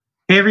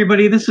Hey,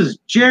 everybody, this is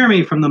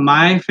Jeremy from the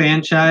My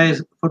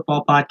Franchise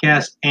Football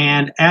Podcast.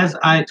 And as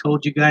I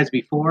told you guys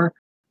before,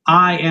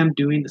 I am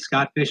doing the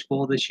Scott Fish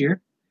Bowl this year.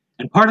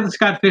 And part of the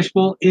Scott Fish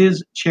Bowl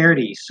is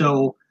charity.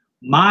 So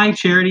my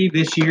charity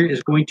this year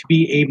is going to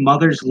be a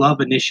Mother's Love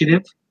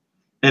initiative.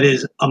 That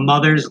is a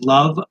Mother's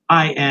Love,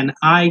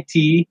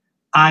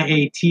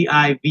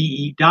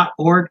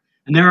 INITIATIVE.org.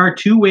 And there are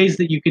two ways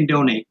that you can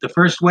donate. The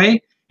first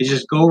way is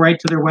just go right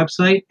to their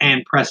website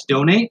and press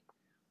donate.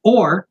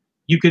 Or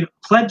you can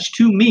pledge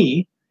to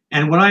me,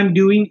 and what I'm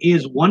doing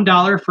is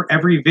 $1 for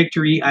every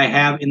victory I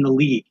have in the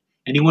league.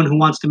 Anyone who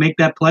wants to make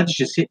that pledge,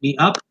 just hit me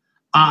up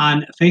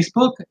on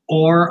Facebook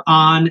or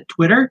on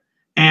Twitter,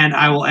 and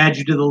I will add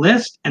you to the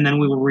list, and then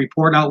we will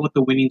report out what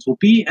the winnings will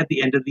be at the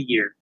end of the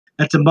year.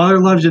 That's a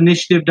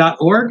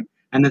motherlovesinitiative.org,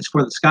 and that's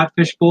for the Scott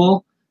Fish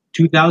Bowl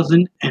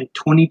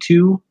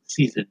 2022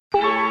 season.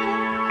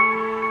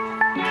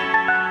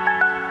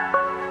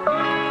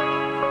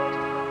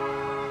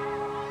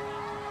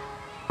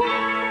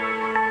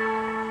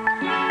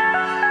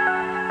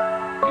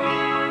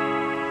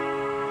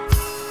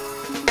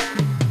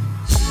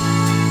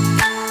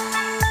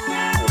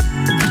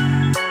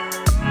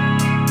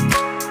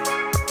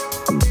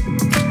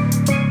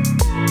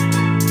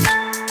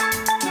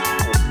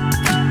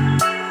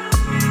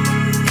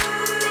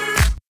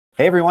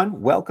 Hey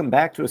everyone, welcome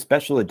back to a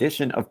special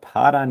edition of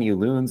Pod on You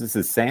Loons. This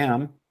is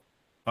Sam.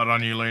 Pod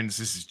on You Loons,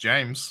 this is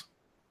James.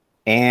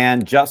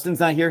 And Justin's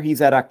not here. He's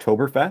at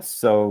Oktoberfest,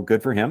 so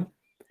good for him.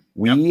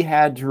 We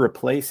had to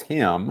replace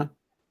him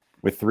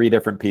with 3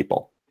 different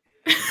people.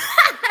 You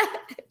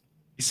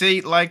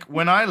see, like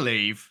when I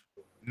leave,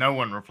 no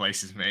one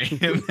replaces me.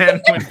 And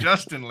then when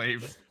Justin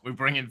leaves, we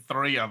bring in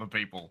 3 other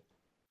people.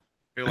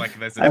 I feel like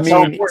there's a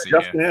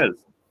Justin is.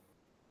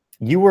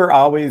 You were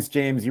always,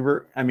 James, you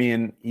were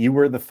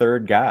the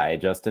third guy.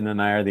 Justin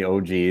and I are the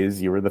OGs.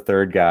 You were the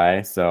third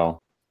guy, so.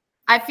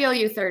 I feel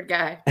you, third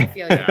guy. I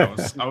feel you. Yeah,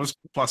 I was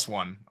 +1.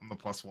 I'm the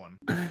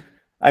 +1.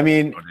 I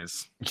mean,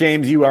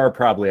 James, you are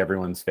probably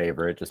everyone's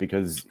favorite just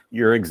because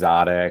you're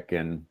exotic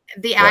and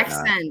the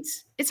accent.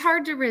 It's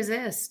hard to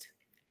resist.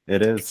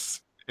 It is.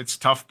 It's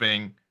tough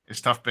being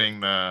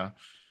the,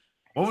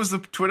 what was the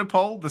Twitter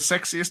poll? The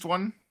sexiest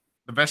one?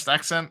 The best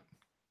accent?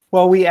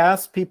 Well, we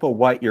asked people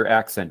what your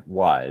accent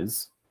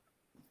was.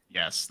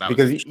 Yes.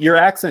 Because your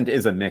accent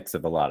is a mix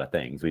of a lot of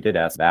things. We did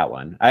ask that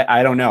one.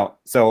 I don't know.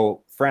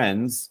 So,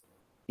 friends,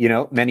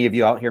 many of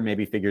you out here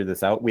maybe figured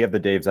this out. We have the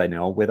Daves I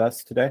know with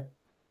us today.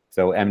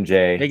 So,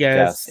 MJ, hey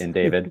Jess, and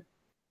David.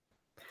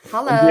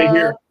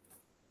 Hello.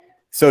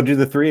 So, do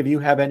the 3 of you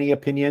have any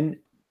opinion?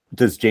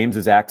 Does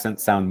James's accent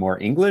sound more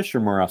English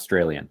or more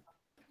Australian?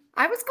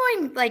 I was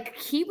going like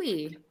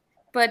Kiwi,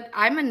 but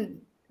I'm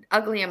an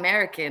ugly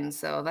American,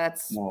 so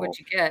that's what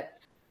you get.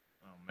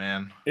 Oh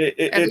man,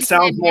 it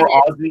sounds more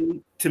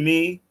Aussie to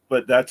me,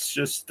 but that's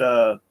just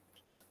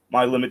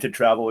my limited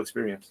travel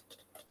experience.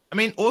 I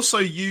mean, also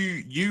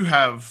you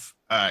have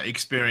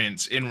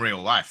experience in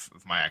real life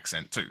of my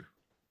accent too,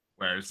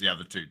 whereas the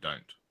other 2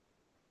 don't.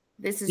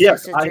 This is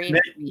just a dream.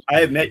 I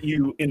have met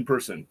you in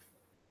person.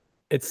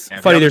 It's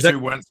funny. There's 2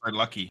 weren't so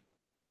lucky.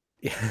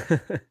 Yeah.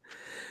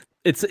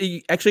 It's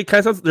actually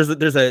kind of sounds.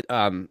 There's a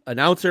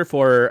announcer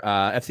for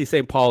FC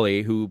St.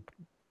 Pauli who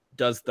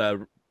does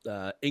the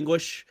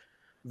English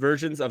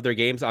versions of their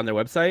games on their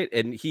website,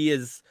 and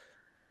he's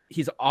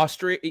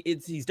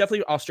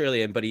definitely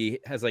Australian, but he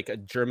has like a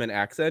German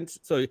accent.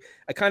 So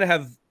I kind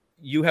of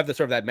you have the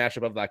sort of that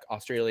mashup of like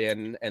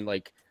Australian and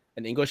like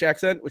an English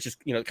accent, which is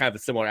kind of the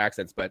similar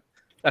accents, but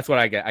that's what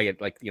I get. I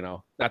get like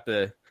not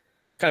the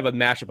kind of a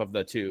mashup of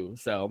the 2.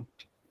 So.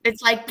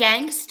 It's like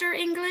gangster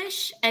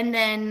English and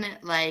then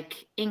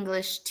like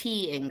English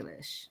tea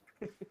English.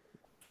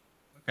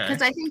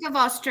 Because I think of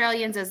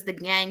Australians as the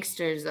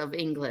gangsters of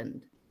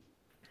England.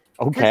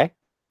 Okay.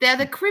 They're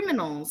the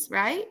criminals,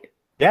 right?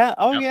 Yeah.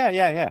 Oh, yep.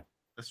 Yeah.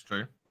 That's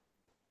true.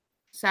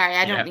 Sorry,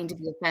 I don't mean to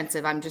be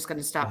offensive. I'm just going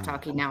to stop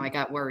talking now. I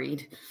got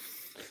worried.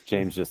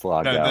 James just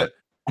logged out.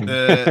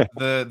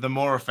 The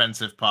more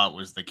offensive part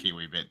was the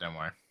Kiwi bit, don't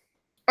worry.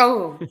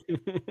 Oh,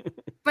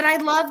 but I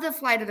love the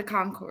Flight of the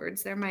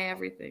Conchords. They're my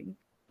everything.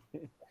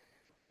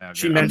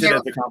 She meant it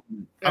as a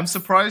compliment. I'm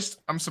surprised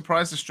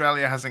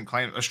Australia hasn't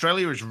claimed.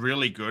 Australia is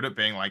really good at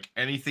being like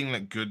anything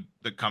that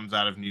comes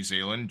out of New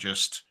Zealand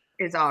just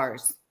is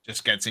ours.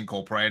 Just gets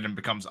incorporated and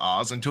becomes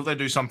ours until they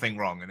do something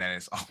wrong, and then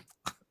it's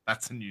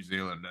that's a New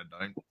Zealander.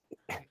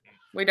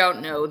 We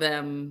don't know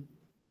them.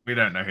 We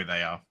don't know who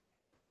they are.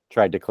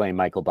 Tried to claim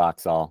Michael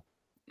Boxall.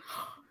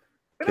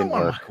 We don't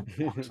want Michael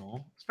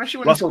Boxall, especially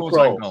when Russell he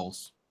scores own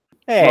goals.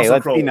 Hey, Russell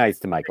let's Crowe. be nice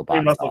to Michael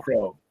Boxall. Russell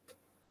Crowe.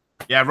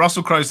 Yeah,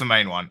 Russell Crowe's the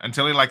main one.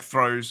 Until he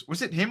throws.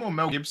 Was it him or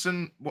Mel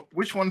Gibson?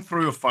 Which one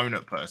threw a phone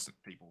at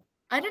people?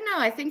 I don't know.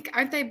 I think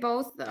aren't they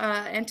both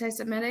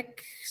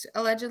anti-Semitic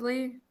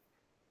allegedly?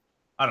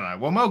 I don't know.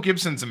 Well, Mel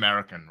Gibson's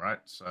American, right?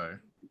 So.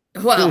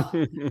 Well.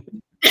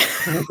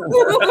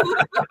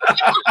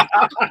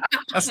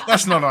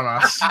 That's not on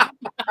us.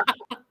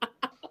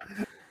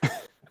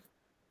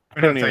 I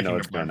don't even know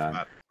what's going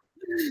on.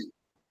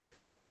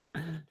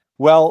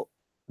 Well,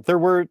 there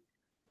were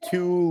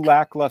 2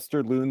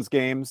 lackluster Loons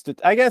games.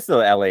 I guess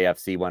the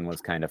LAFC one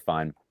was kind of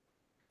fun.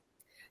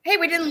 Hey,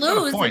 we didn't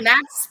lose, and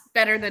that's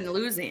better than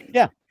losing.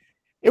 Yeah.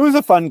 It was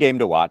a fun game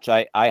to watch.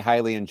 I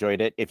highly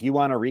enjoyed it. If you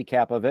want a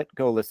recap of it,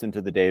 go listen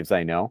to the Daves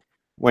I Know.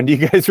 When do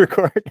you guys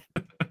record?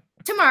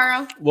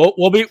 Tomorrow.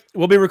 We'll be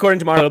recording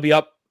tomorrow. It'll be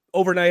up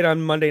overnight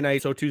on Monday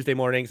night, so Tuesday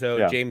morning. So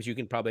Yeah. James, you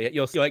can probably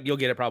you'll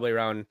get it probably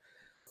around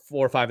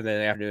 4 or 5 in the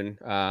afternoon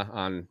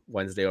on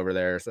Wednesday over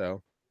there.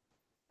 So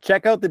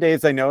Check out the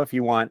Daves I Know if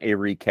you want a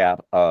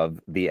recap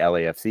of the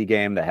LAFC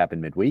game that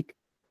happened midweek.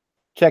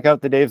 Check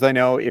out the Daves I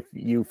Know if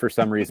you, for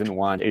some reason,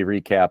 want a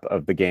recap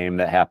of the game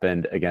that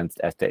happened against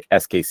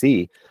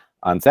SKC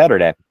on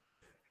Saturday.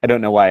 I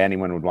don't know why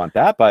anyone would want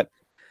that, but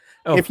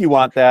if you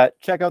want that,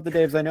 check out the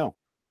Daves I Know.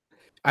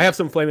 I have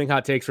some flaming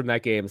hot takes from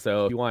that game.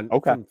 So if you want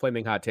some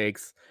flaming hot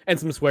takes and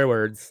some swear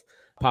words,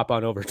 pop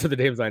on over to the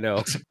Daves I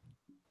Know.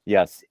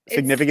 Yes,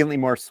 significantly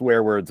more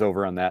swear words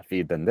over on that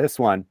feed than this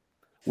one.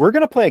 We're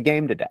going to play a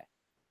game today.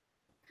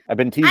 I've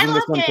been teasing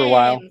this one for a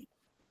while.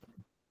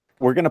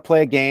 We're going to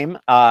play a game.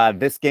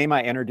 This game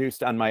I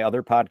introduced on my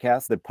other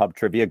podcast, the Pub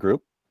Trivia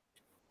Group,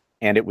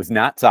 and it was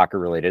not soccer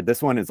related.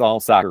 This one is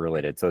all soccer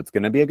related, so it's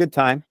going to be a good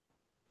time.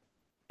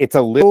 It's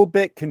a little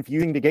bit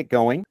confusing to get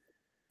going,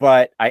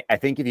 but I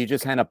think if you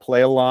just kind of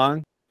play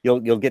along,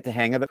 you'll get the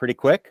hang of it pretty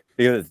quick,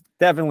 because it's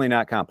definitely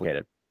not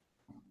complicated.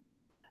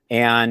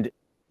 And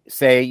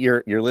say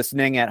you're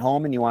listening at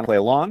home and you want to play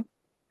along,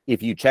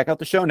 if you check out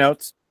the show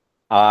notes,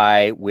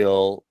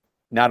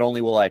 not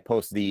only will I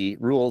post the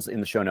rules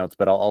in the show notes,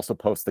 but I'll also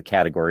post the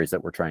categories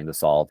that we're trying to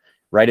solve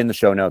right in the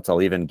show notes.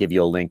 I'll even give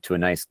you a link to a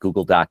nice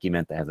Google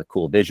document that has a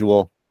cool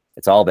visual.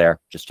 It's all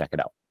there. Just check it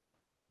out.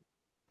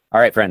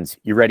 All right, friends,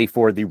 you ready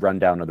for the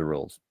rundown of the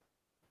rules?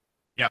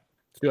 Yeah.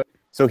 Let's do it.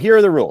 So here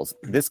are the rules.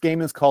 This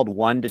game is called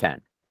 1 to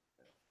 10.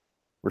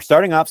 We're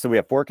starting off, so we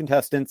have 4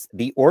 contestants.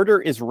 The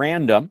order is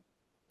random,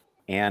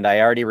 and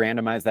I already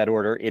randomized that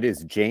order. It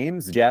is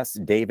James, Jess,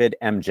 David,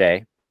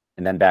 MJ,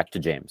 and then back to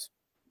James.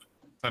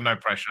 So no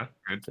pressure.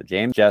 Good. So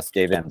James, Jess,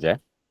 David, MJ.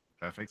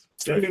 Perfect.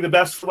 Saving the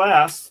best for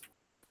last.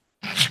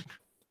 I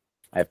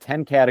have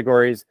 10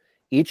 categories,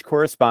 each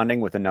corresponding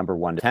with a number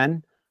 1 to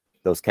 10.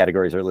 Those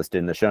categories are listed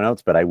in the show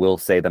notes, but I will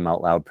say them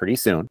out loud pretty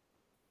soon.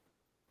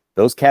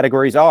 Those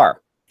categories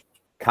are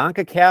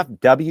CONCACAF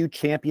W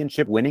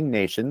Championship winning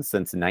nation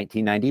since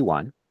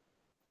 1991.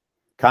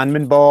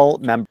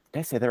 CONMEBOL member. Did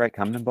I say that right?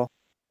 CONMEBOL?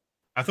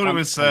 I thought it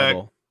was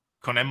CONMEBOL.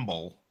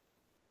 CONMEBOL.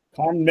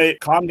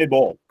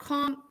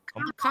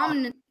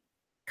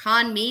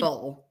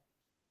 CONMEBOL.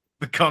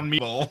 The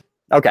CONMEBOL.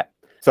 Okay.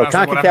 So Sounds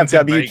like what CONCACAF happens in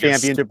W Vegas.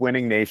 Championship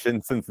winning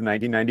nation since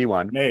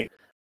 1991. May.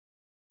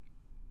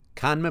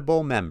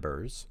 CONMEBOL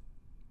members.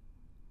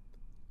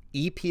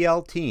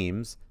 EPL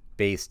teams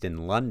based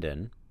in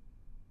London.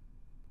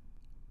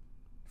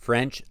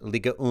 French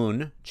Ligue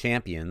 1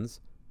 champions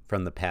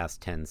from the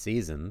past 10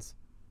 seasons.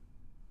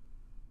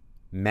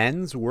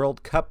 Men's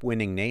World Cup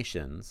winning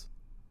nations.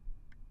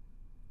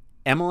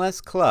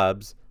 MLS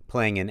clubs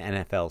playing in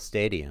NFL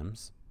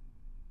stadiums.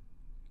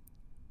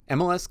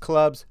 MLS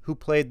clubs who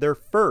played their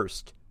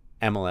first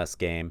MLS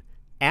game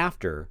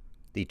after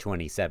the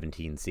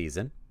 2017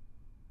 season.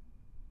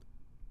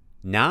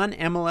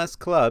 Non-MLS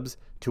clubs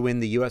to win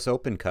the U.S.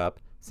 Open Cup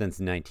since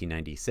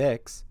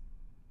 1996.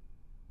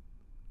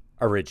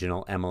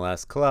 Original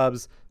MLS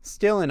clubs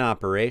still in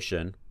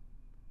operation.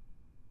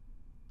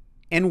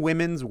 And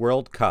Women's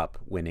World Cup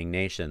winning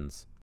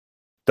nations.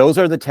 Those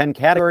are the 10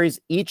 categories.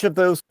 Each of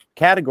those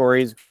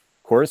categories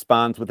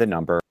corresponds with a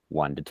number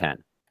 1 to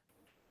 10.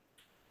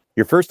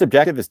 Your first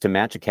objective is to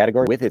match a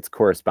category with its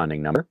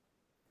corresponding number.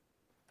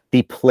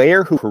 The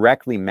player who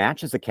correctly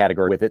matches a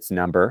category with its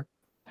number,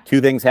 2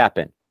 things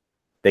happen.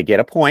 They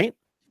get a point,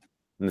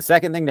 and the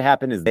second thing to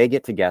happen is they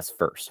get to guess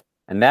first.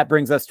 And that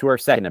brings us to our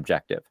second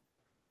objective.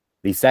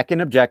 The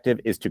second objective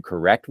is to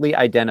correctly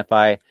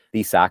identify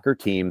the soccer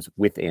teams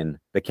within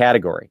the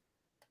category.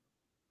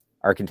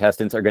 Our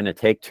contestants are going to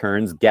take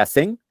turns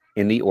guessing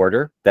in the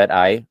order that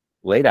I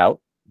laid out: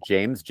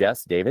 James,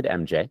 Jess, David,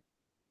 MJ.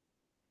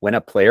 When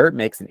a player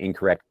makes an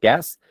incorrect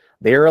guess,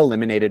 they are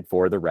eliminated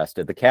for the rest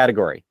of the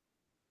category.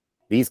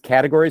 These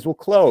categories will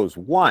close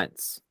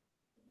once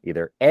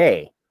either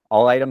A,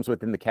 all items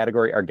within the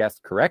category are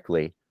guessed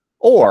correctly,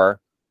 or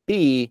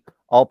B,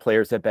 all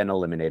players have been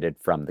eliminated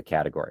from the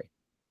category.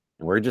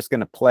 And we're just going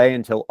to play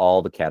until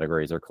all the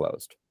categories are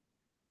closed.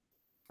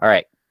 All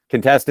right,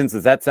 contestants,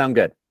 does that sound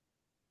good?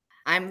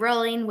 I'm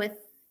rolling with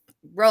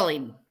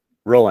rolling.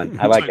 Rolling.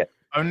 I like So it.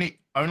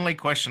 Only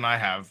question I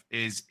have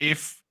is,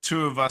 if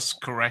 2 of us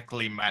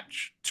correctly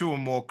match, 2 or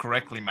more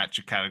correctly match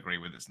a category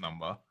with its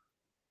number,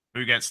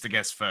 who gets to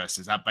guess first?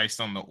 Is that based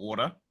on the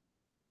order?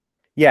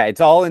 Yeah,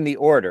 it's all in the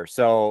order.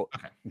 So,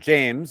 Okay.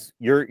 James,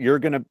 you're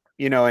going to,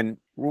 and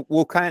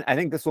we'll I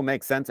think this will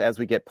make sense as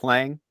we get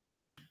playing.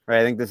 Right?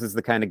 I think this is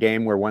the kind of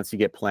game where once you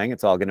get playing,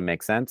 it's all going to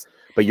make sense.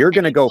 But you're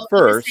going to go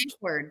first. Safe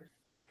word.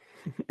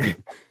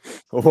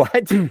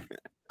 What?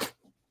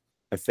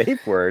 A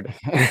safe word?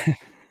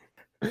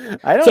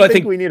 I don't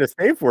think we need a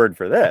safe word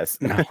for this.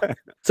 No.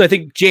 So I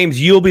think, James,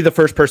 you'll be the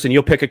first person.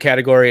 You'll pick a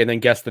category and then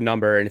guess the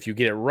number. And if you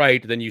get it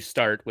right, then you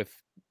start with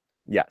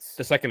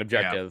the second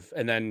objective.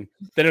 And then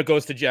it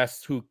goes to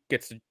Jess, who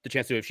gets the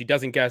chance to, if she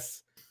doesn't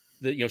guess,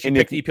 she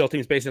picked the EPL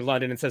teams based in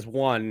London and says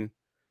 1,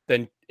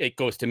 then it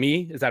goes to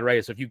me. Is that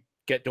right? So if you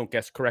don't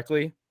guess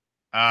correctly,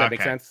 does that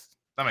make sense?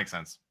 That makes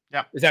sense.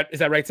 Yeah. Is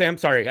that right, Sam?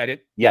 Sorry, I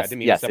didn't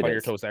mean to step on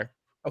your toes there.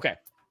 Okay.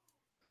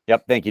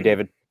 Yep. Thank you,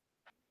 David.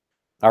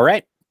 All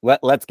right.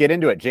 Let's get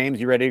into it.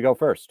 James, you ready to go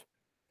first?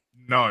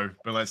 No,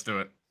 but let's do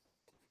it.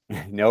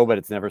 No, but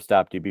it's never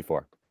stopped you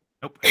before.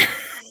 Nope. All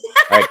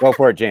right, go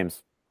for it,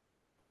 James.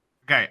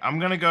 Okay, I'm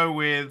going to go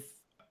with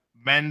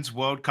men's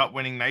World Cup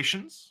winning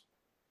nations.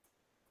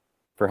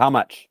 For how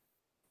much?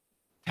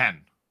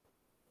 10.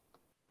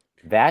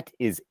 That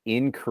is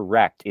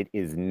incorrect. It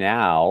is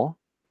now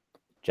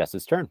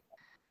Jess's turn.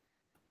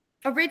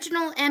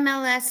 Original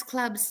MLS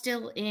club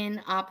still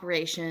in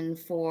operation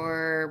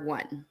for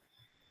 1.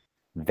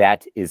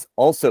 That is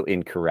also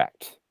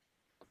incorrect.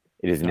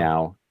 It is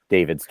now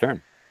David's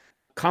turn.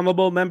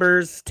 CONMEBOL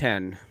members,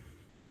 10.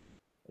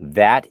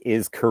 That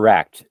is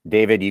correct.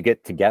 David, you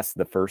get to guess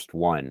the first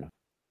one.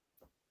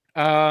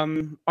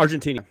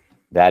 Argentina.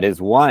 That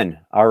is 1.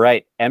 All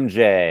right,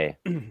 MJ.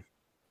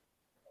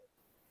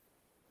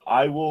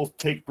 I will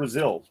take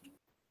Brazil.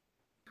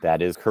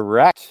 That is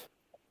correct.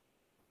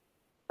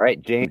 All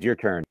right, James, your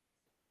turn.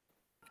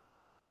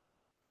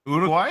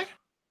 Uruguay?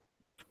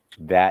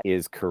 That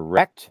is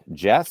correct.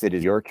 Jess, it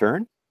is your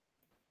turn.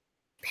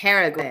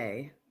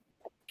 Paraguay.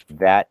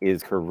 That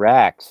is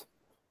correct.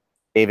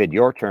 David,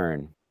 your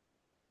turn.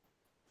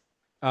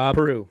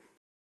 Peru.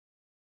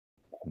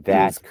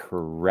 That's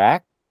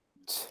correct.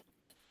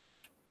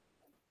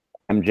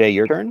 MJ,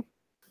 your turn.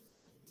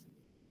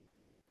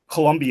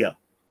 Colombia.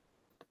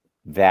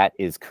 That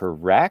is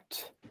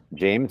correct.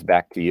 James,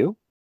 back to you.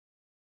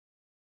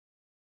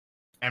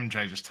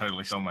 MJ just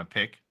totally stole my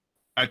pick.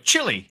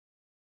 Chile.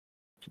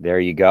 There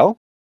you go.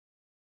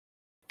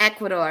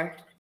 Ecuador.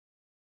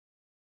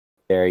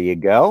 There you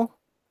go.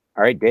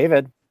 All right,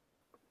 David.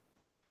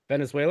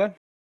 Venezuela.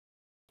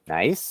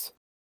 Nice.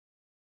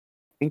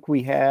 I think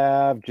we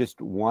have just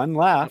one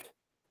left.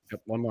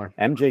 Yep, one more.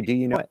 MJ, do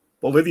you know it?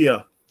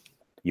 Bolivia.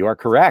 You are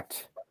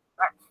correct.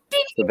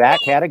 So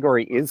that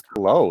category is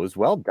closed.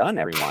 Well done,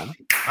 everyone.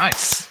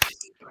 Nice.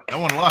 No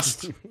one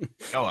lost.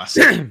 Go us.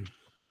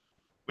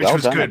 Which Well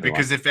was done, good everyone.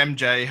 because if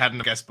MJ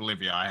hadn't guessed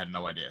Bolivia, I had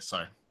no idea.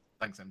 So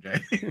thanks,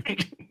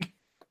 MJ.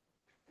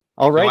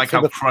 All I right. like so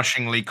how the-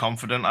 crushingly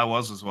confident I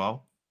was as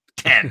well.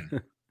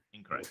 10.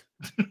 Incorrect.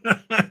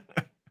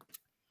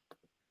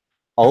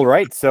 All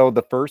right. So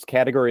the first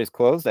category is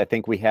closed. I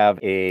think we have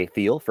a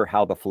feel for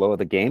how the flow of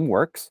the game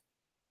works.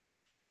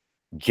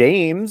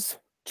 James,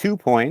 2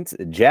 points.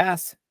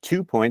 Jess,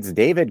 2 points.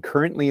 David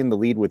currently in the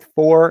lead with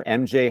 4.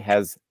 MJ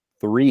has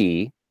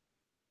 3.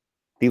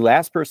 The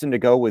last person to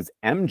go was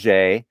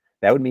MJ.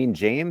 That would mean,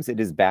 James, it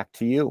is back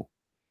to you.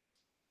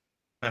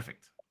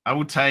 Perfect. I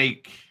will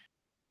take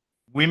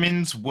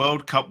women's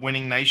World Cup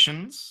winning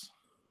nations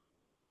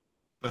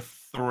for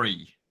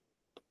 3.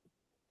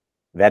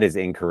 That is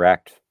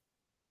incorrect.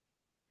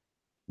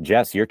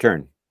 Jess, your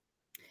turn.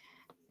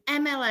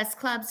 MLS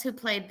clubs who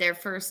played their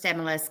first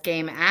MLS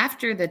game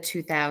after the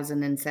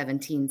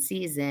 2017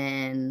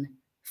 season,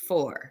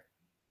 4.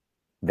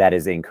 That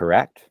is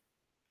incorrect.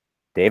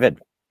 David.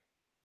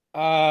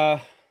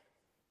 Let's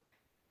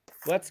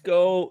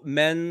go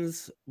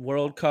men's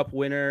World Cup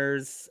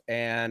winners,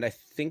 and I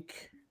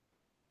think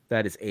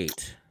that is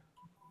 8.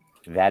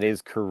 That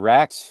is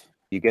correct.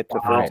 You get the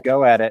Wow. first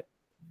go at it.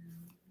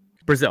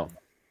 Brazil.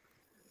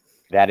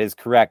 That is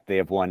correct. They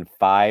have won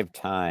 5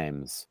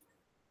 times.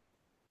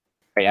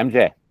 Hey,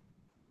 MJ.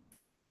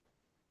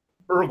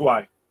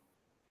 Uruguay.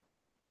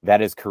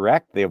 That is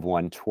correct. They have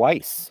won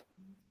twice.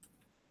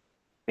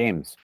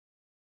 James.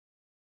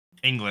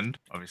 England,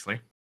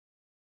 obviously.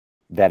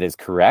 That is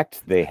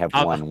correct. They have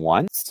won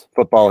once.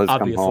 Football has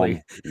come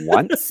home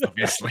once.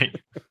 Obviously.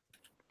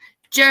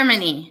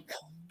 Germany.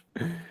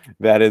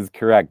 That is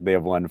correct. They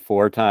have won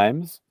 4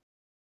 times.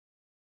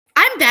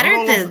 I'm better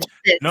all of than them.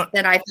 this Not-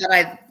 than I thought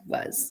I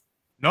was.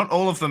 Not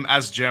all of them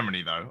as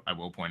Germany, though, I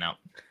will point out.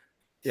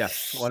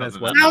 Yes, one So is the-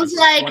 well. Sounds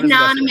like one is West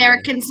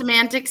non-American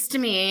semantics to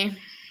me.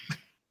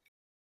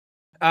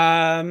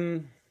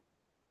 Germany.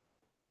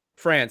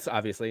 France,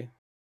 obviously.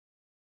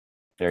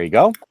 There you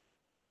go.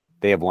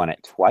 They have won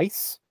it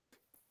twice.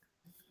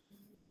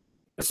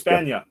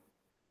 España.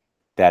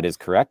 That is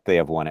correct. They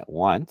have won it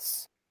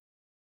once.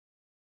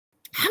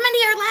 How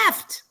many are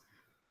left?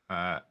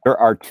 There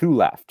are 2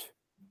 left.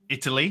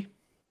 Italy.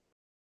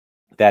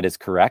 That is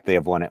correct. They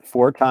have won it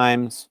 4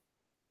 times.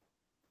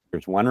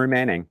 There's 1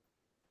 remaining.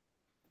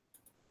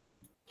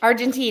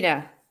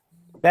 Argentina.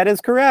 That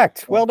is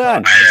correct. Well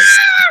done.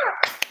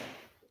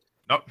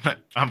 Not,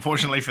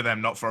 unfortunately for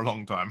them, not for a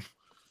long time.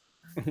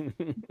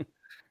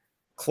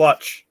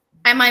 Clutch.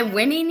 Am I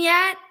winning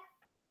yet?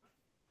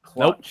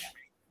 Clutch.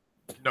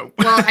 Nope.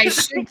 Well, I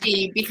should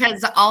be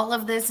because all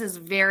of this is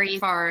very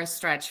far a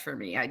stretch for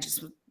me. I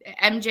just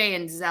MJ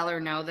and Zeller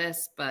know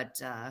this, but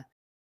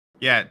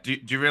Yeah. Do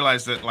you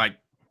realize that like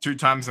 2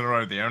 times in a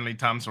row, the only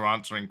times we're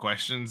answering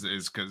questions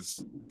is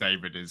because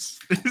David is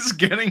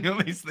getting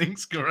all these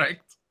things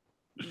correct.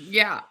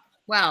 yeah.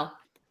 Well,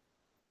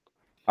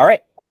 All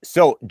right.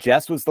 So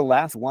Jess was the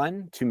last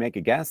one to make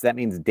a guess. That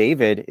means,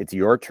 David, it's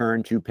your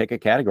turn to pick a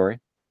category.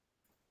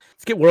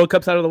 Let's get World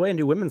Cups out of the way and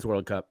do Women's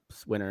World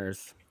Cups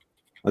winners.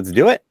 Let's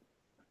do it.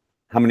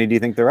 How many do you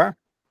think there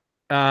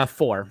are?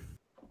 4.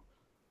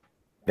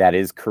 That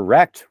is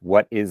correct.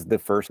 What is the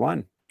first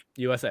one?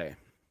 USA.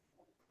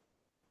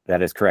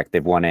 That is correct.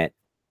 They've won it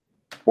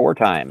 4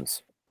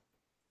 times.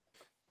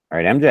 All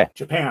right, MJ.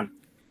 Japan.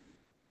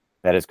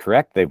 That is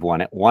correct. They've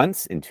won it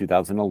once in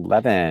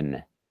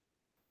 2011.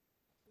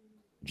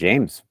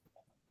 James.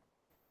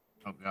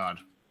 Oh God.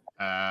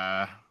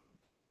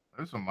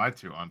 Those are my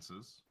 2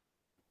 answers.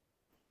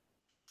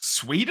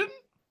 Sweden?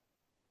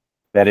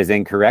 That is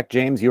incorrect,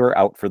 James. You are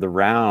out for the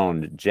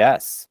round.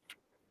 Jess.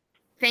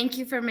 thank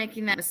you for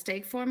making that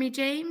mistake for me,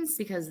 James,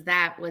 because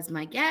that was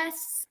my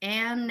guess.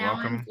 And now I'm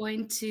Welcome.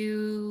 going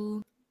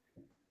to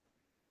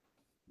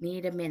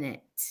need a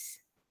minute.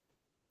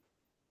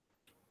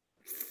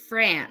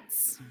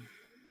 France.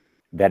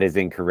 That is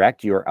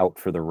incorrect. You are out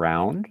for the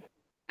round.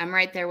 I'm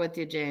right there with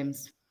you,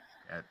 James.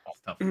 Yeah,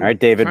 it's tough. All right,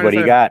 David, Trying what to do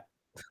you say- got?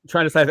 I'm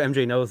trying to decide if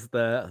MJ knows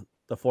the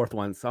 4th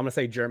one. So I'm gonna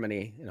say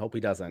Germany and hope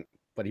he doesn't,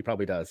 but he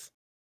probably does.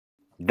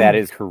 That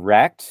is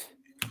correct.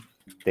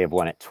 They've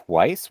won it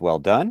twice. Well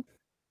done.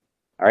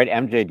 All right,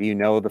 MJ, do you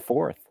know the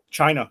 4th?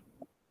 China.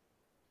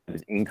 That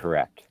is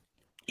incorrect.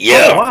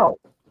 Oh, wow.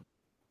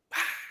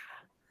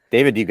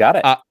 David, you got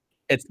it.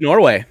 It's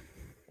Norway.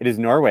 It is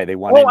Norway. They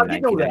won Oh, it I in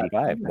did know that.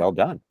 1995. Well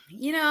done.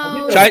 You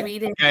know, Chi-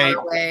 Sweden, Okay,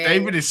 Norway.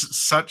 David is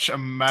such a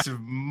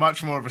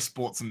much more of a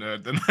sports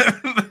nerd than,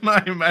 than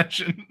I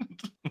imagined.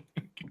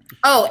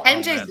 Oh,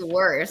 MJ's man. the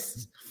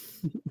worst.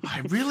 I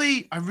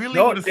really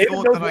No, would have David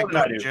thought knows that I more than I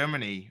got do.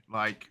 Germany.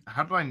 Like,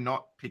 how do I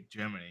not pick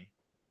Germany?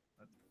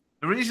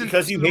 The reason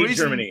Because you the hate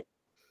reason- Germany.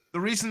 The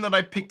reason that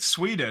I picked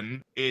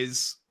Sweden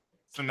is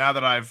so now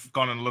that I've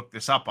gone and looked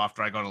this up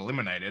after I got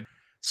eliminated,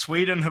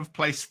 Sweden have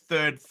placed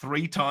 3rd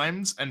 3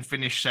 times and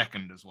finished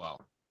 2nd as well.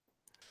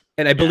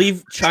 And I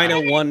believe China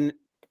won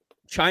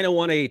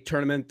a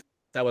tournament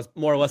that was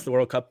more or less the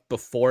World Cup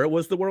before it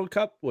was the World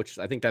Cup, which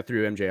I think that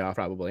threw MJ off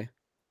probably.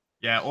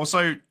 Yeah.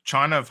 Also,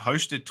 China have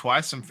hosted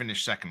twice and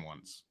finished 2nd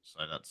once. So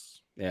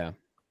that's Yeah.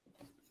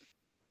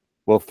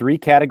 Well, 3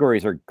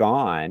 categories are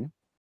gone.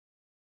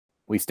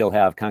 We still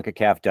have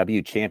CONCACAF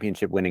W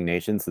championship winning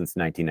nation since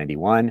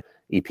 1991,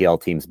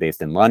 EPL teams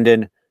based in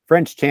London,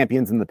 French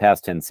champions in the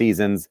past 10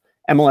 seasons,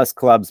 MLS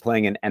clubs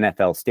playing in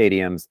NFL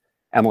stadiums,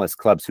 MLS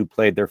clubs who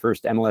played their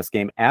first MLS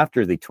game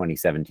after the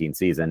 2017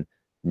 season,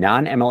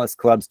 non-MLS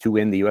clubs to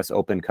win the US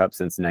Open Cup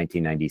since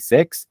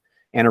 1996,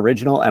 and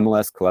original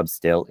MLS clubs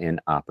still in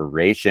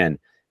operation.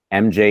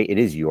 MJ, it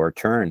is your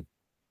turn.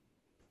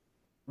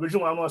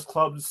 Original MLS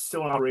clubs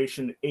still in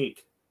operation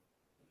 8.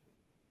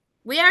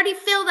 We already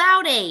filled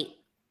out 8.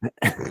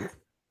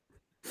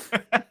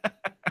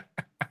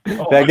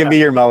 Oh, That can be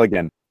your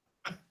mulligan.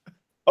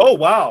 Oh,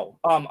 wow.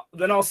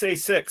 Then I'll say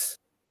 6.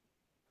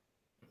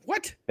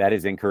 What? That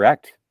is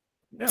incorrect.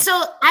 Yeah.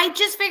 So I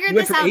just figured You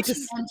went this from out, 8 to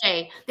too,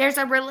 MJ. There's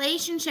a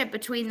relationship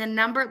between the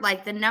number of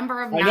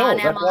I know,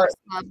 non-MLS that's why-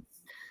 clubs.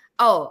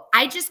 Oh,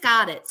 I just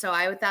got it, so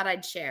I thought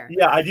I'd share.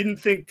 Yeah, I didn't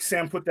think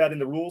Sam put that in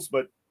the rules,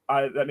 but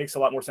that makes a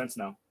lot more sense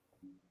now.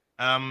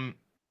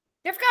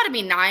 There've got to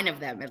be 9 of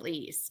them at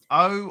least.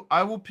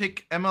 I will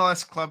pick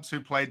MLS clubs who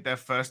played their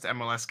first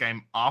MLS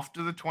game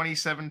after the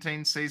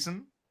 2017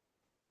 season.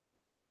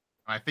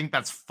 I think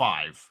that's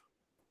 5.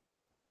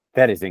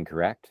 That is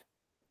incorrect.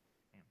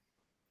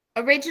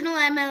 Original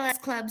MLS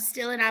clubs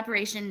still in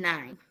operation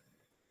 9.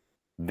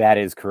 That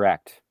is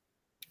correct.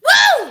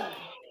 Woo!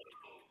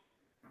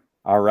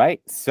 All right.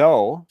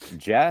 So,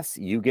 Jess,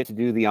 you get to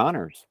do the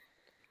honors.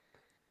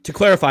 To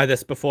clarify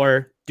this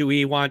before, do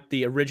we want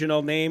the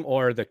original name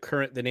or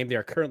the name they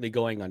are currently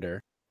going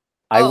under?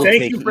 I Oh, will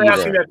Thank take you for either.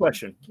 asking that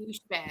question.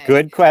 Douchebag.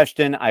 Good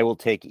question. I will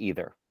take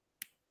either.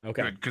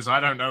 Okay. Good, because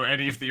I don't know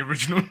any of the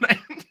original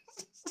names.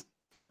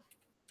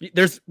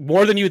 There's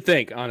more than you'd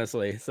think,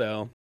 honestly.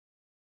 So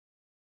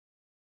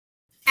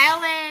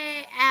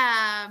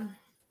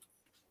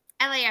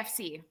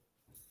LAFC.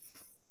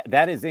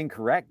 That is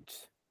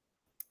incorrect.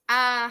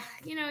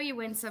 You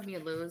win some, you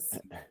lose.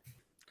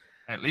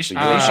 At least, So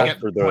at you're least you out get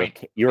for the the point.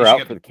 ca- At you're least you out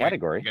get for the point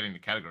category. Getting the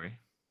category.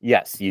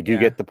 Yes, you do Yeah.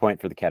 get the point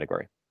for the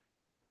category.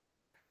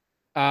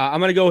 I'm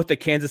gonna go with the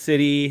Kansas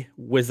City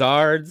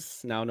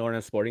Wizards, now known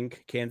as Sporting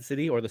Kansas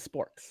City, or the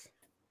Sporks.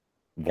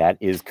 That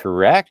is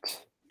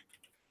correct.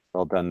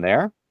 Well done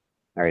there.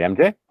 All right,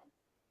 MJ.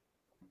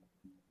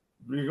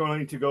 We're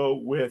going to go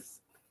with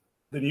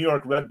the New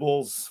York Red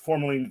Bulls,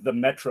 formerly the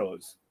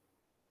Metros.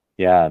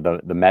 Yeah,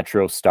 the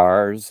Metro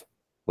Stars.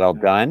 Well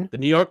done. The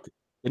New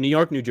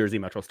York, New Jersey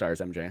Metro Stars,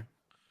 MJ.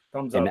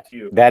 Thumbs And up to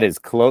you. that is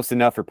close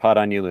enough for Pot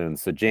on You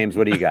Loons. So, James,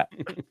 what do you got?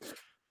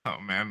 Oh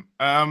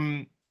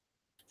man.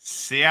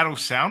 Seattle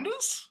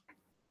Sounders?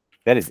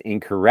 That is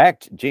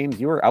incorrect.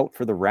 James, you are out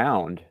for the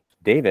round.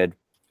 David.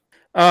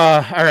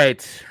 All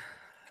right.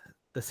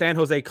 The San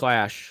Jose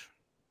Clash.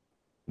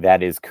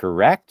 That is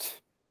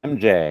correct.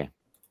 MJ.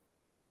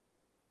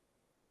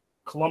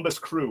 Columbus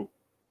Crew.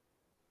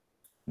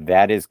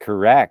 That is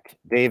correct.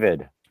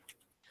 David.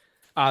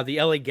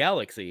 The LA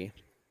Galaxy.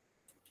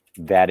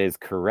 That is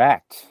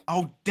correct.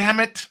 Oh, damn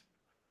it.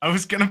 I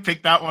was going to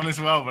pick that one as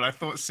well, but I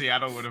thought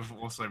Seattle would have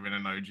also been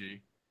an OG.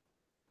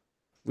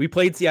 We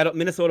played Seattle.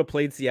 Minnesota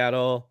played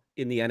Seattle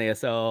in the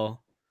NASL,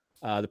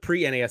 the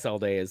pre-NASL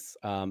days,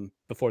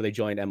 before they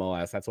joined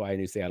MLS. That's why I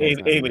knew Seattle was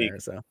not in there.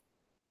 So,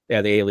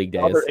 yeah, the A-League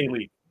days. Other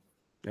A-League.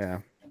 Yeah.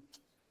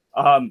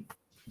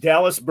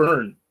 Dallas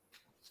Burn.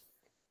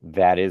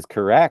 That is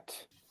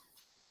correct.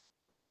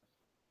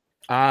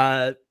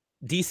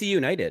 DC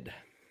United.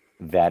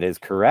 That is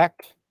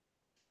correct.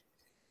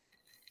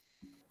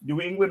 New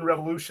England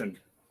Revolution.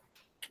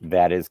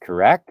 That is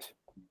correct.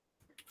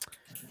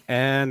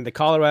 And the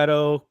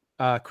Colorado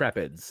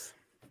Crapids.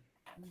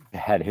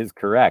 That is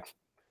correct.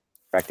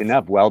 Correct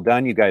enough. Well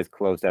done. You guys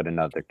closed out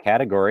another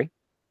category.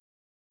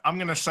 I'm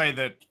going to say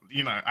that,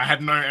 I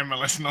had no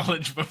MLS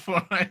knowledge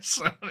before I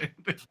started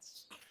this.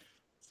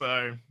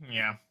 So,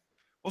 yeah.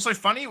 Also,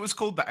 funny it was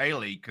called the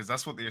A-League because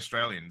that's what the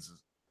Australians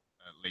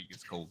league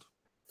is called.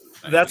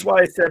 That's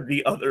why I said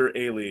the other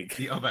A-League.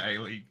 The other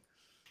A-League.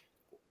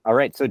 All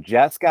right. So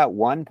Jess got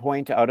 1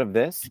 point out of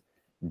this.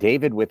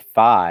 David with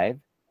 5.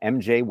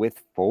 MJ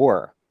with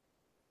 4.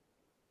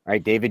 All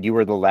right, David, you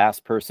were the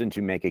last person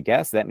to make a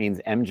guess. That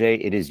means,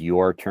 MJ, it is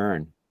your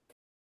turn.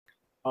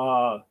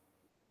 Wait.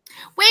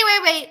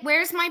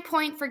 Where's my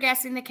point for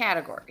guessing the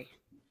category?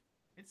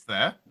 It's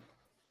there.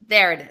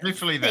 There it is.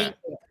 Literally there.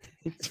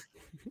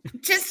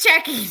 Just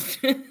checking.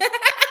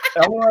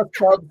 MLS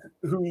clubs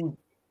who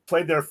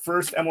played their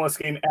first MLS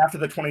game after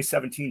the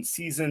 2017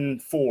 season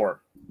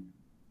 4.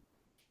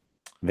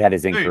 That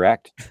is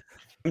incorrect.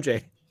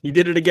 MJ, you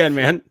did it again,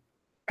 man.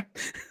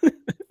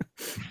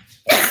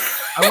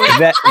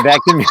 that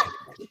can be.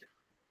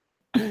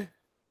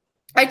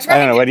 I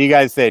don't know. What do you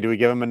guys say? Do we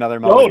give him another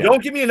mulligan? No,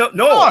 don't give me no.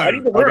 I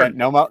need to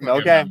learn. Okay, no.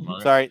 Okay,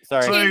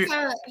 sorry.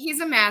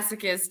 He's a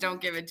masochist.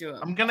 Don't give it to him.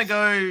 I'm gonna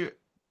go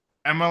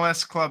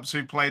MLS clubs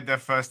who played their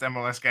first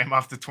MLS game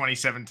after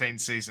 2017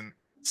 season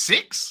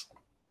 6.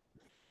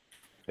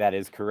 That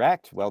is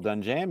correct. Well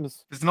done,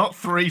 James. It's not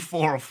 3,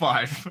 4, or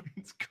 5.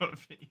 It's gotta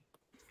be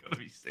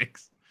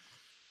 6.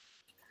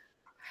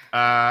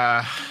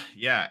 Yeah,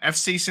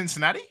 FC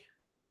Cincinnati.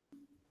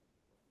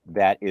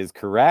 That is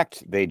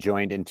correct. They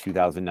joined in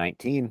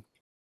 2019.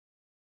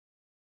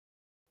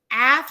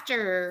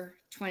 After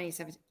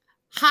 2017.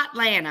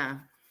 Hotlanta.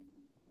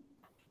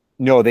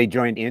 No, they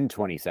joined in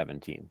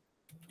 2017.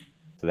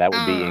 So that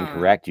would be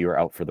incorrect. You are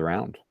out for the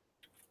round.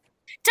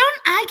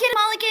 Don't I get a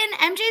mulligan?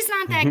 MJ's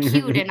not that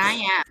cute, and I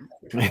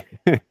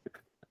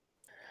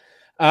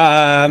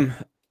am.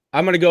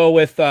 I'm gonna go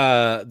with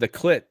the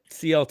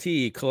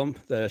CLT,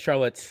 the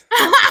Charlotte.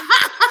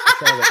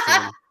 Charlotte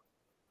team.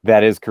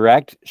 That is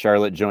correct.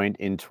 Charlotte joined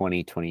in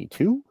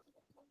 2022.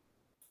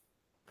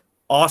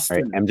 Austin.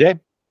 All right, MJ.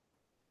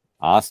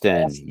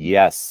 Austin.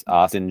 Yes.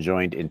 Austin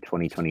joined in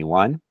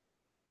 2021.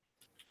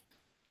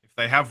 If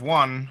they have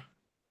one,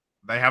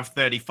 they have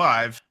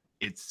 35.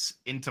 It's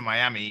Inter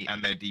Miami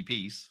and their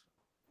DPs.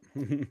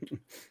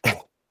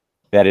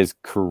 That is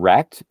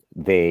correct.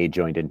 They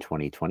joined in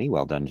 2020.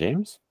 Well done,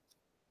 James.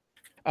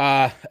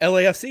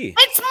 LAFC.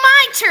 It's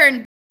my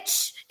turn,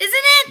 bitch. Isn't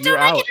it? You're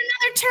Don't I out. get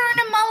another turn,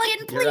 a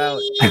mulligan,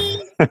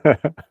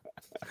 please?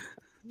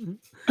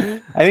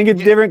 I think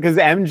it's different because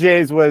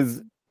MJ's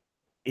was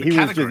he was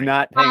category. just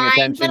not paying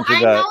attention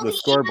to the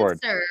scoreboard.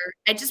 Answer.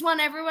 I just want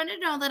everyone to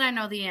know that I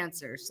know the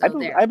answer. So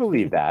I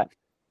believe that.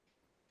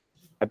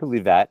 I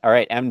believe that. All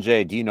right,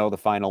 MJ, do you know the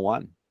final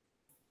one?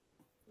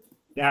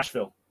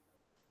 Nashville.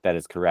 That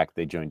is correct.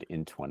 They joined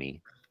in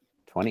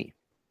 2020.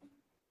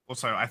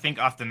 Also, I think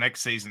after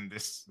next season,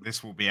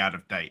 this will be out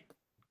of date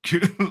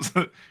because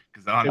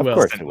Of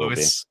course it will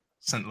be.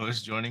 St.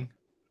 Louis joining.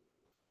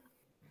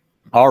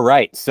 All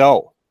right,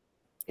 so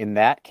in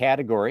that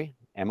category,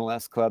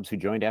 MLS clubs who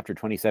joined after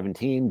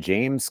 2017,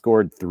 James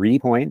scored 3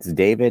 points,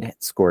 David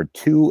scored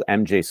 2,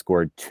 MJ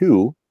scored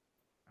 2.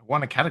 I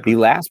won a category. The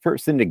last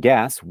person to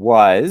guess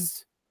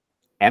was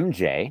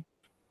MJ.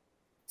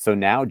 So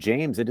now,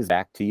 James, it is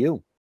back to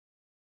you.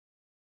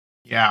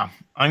 Yeah,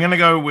 I'm going to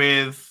go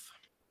with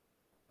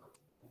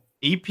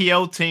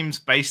EPL teams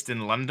based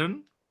in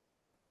London.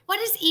 What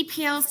does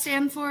EPL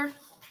stand for?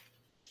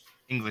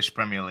 English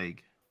Premier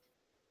League.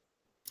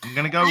 I'm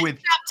going to go with...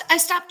 I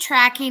stopped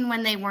tracking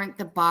when they weren't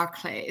the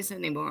Barclays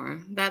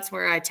anymore. That's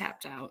where I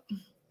tapped out.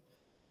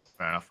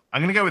 Fair enough.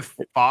 I'm going to go with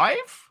 5.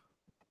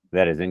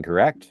 That is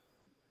incorrect.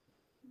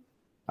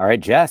 All right,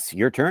 Jess,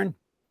 your turn.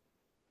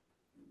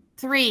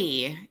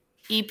 3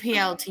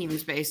 EPL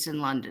teams based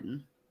in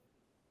London.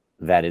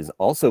 That is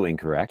also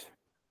incorrect.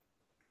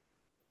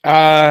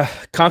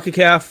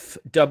 CONCACAF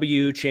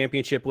W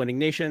Championship winning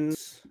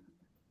nations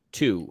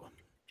 2.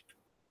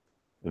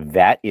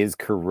 That is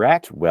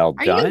correct. Well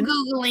Are done.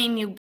 you Googling,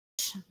 you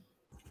bitch?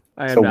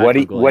 I am So not what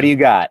do Googling. you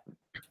got?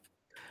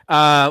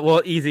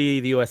 Well,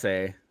 easy, the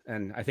USA,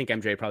 and I think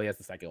MJ probably has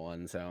the second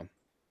one. So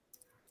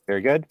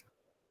Very good.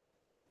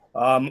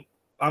 I'm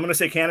gonna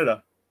say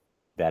Canada.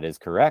 That is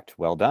correct.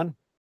 Well done.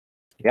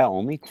 Yeah,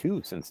 only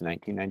 2 since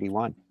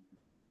 1991.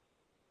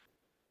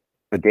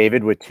 So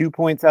David with 2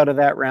 points out of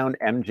that round,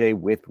 MJ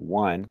with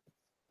 1.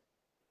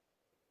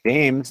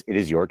 James, it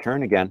is your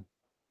turn again.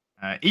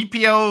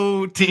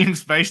 EPL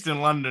teams based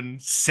in London,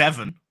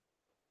 7.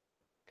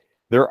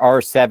 There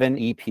are 7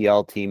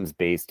 EPL teams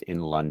based in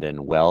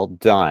London. Well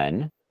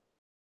done.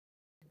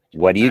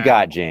 What do you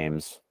got,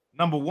 James?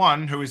 Number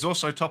 1, who is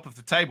also top of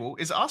the table,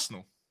 is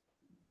Arsenal.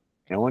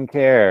 No one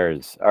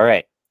cares. All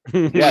right.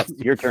 Yes,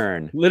 your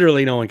turn.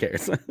 Literally, no one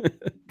cares. This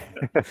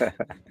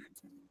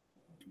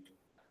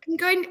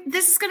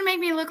is going to make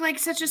me look like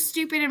such a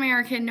stupid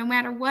American no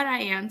matter what I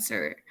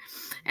answer.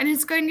 And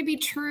it's going to be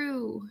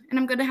true. And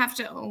I'm going to have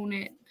to own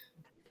it.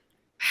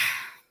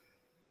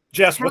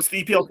 Jess, what's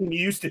the EPL team you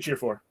used to cheer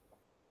for?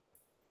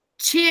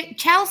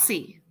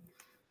 Chelsea.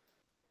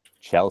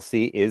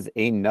 Chelsea is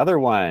another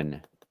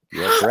one.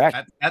 You're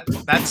correct.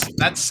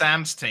 That's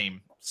Sam's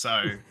team.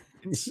 So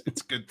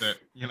it's good that,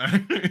 you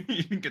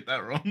didn't get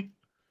that wrong.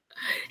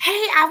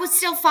 Hey, I was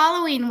still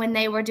following when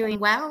they were doing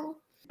well.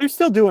 They're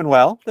still doing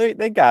well. They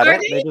got Are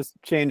it. They just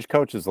change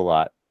coaches a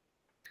lot.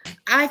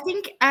 I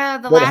think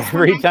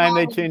Every time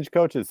they change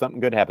coaches, something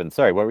good happens.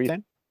 Sorry, what were you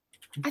saying?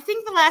 I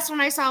think the last one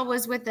I saw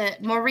was with the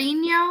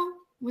Mourinho.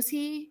 Was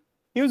he?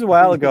 He was a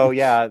while ago.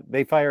 Yeah,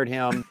 they fired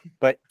him,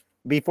 but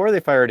before they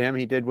fired him,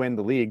 he did win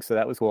the league, so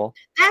that was cool.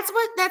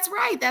 That's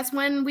right. That's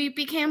when we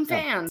became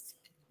fans.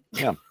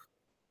 Yeah.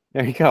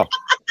 There you go.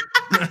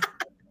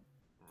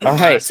 All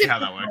right. See how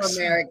that works.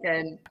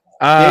 American.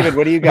 David,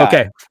 what do you got?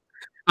 Okay.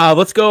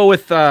 Let's go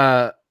with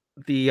the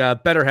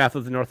better half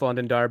of the North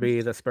London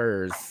Derby, the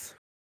Spurs.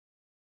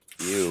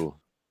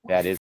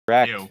 That is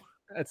correct.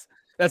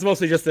 That's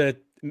mostly just to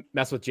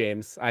mess with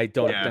James. I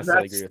don't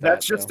necessarily agree with that.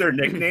 That's just their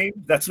nickname.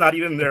 That's not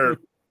even their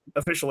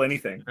official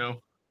anything.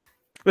 No.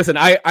 Listen,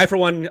 I for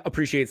one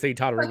appreciate St.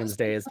 Totteringham's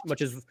Day as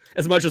much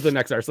as the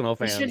next Arsenal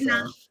fan. Should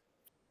not.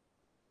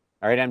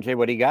 All right, MJ,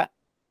 what do you got?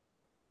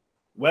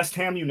 West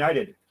Ham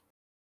United.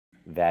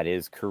 That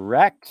is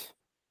correct.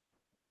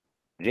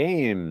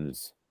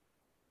 James.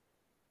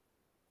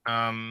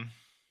 Fulham?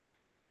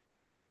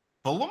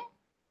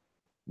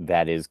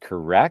 That is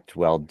correct.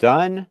 Well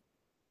done.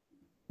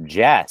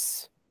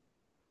 Jess.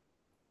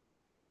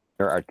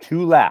 There are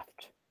 2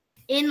 left.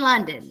 In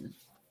London.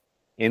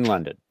 In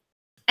London.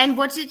 And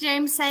what did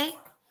James say?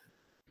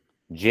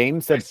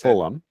 James said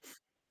Fulham.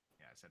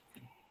 Yeah, I said.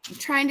 I'm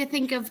trying to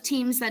think of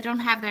teams that don't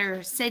have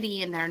their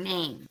city in their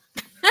name.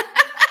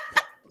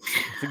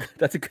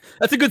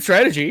 That's a good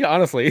strategy,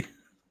 honestly.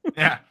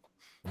 Yeah.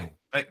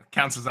 That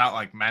counts as out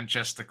like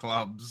Manchester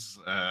clubs,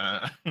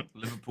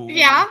 Liverpool.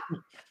 Yeah.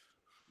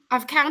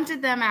 I've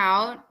counted them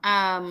out.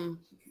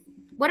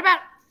 What about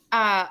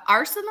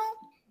Arsenal?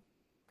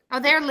 Oh,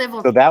 they're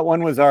Liverpool. So that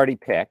one was already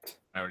picked.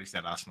 I already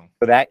said Arsenal.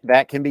 So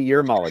that can be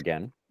your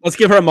mulligan. Let's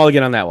give her a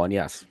mulligan on that one.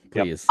 Yes,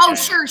 please. Oh,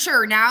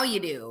 sure. Now you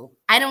do.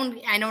 I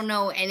don't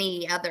know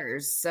any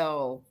others.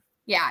 So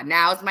yeah,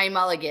 now it's my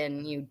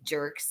mulligan, you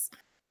jerks.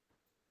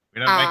 We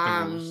don't make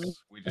the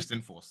rules. We just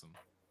enforce them.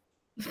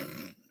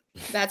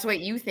 That's what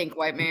you think,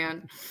 white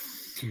man.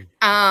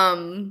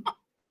 And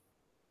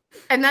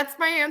that's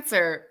my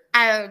answer.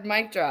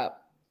 Mic drop.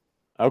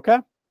 Okay.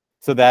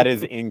 So that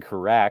is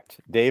incorrect.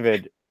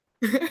 David,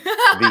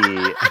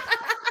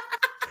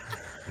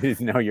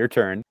 is now your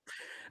turn.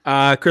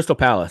 Crystal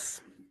Palace.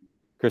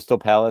 Crystal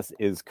Palace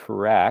is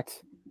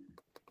correct.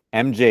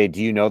 MJ,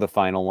 do you know the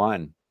final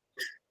one?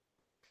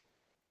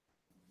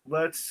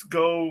 Let's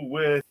go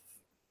with,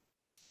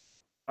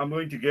 I'm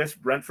going to guess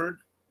Brentford.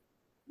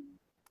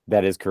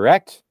 That is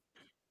correct.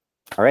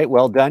 All right,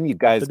 well done. You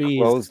guys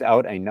closed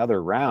out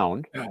another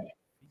round.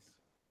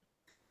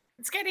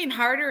 It's getting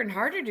harder and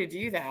harder to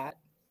do that.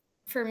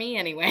 For me,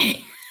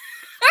 anyway.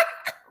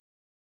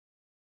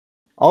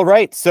 All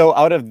right, so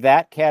out of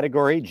that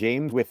category,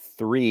 James with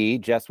 3,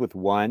 Jess with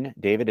 1,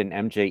 David and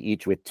MJ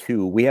each with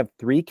 2. We have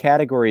 3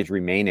 categories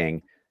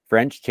remaining.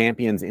 French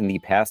champions in the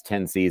past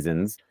 10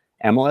 seasons,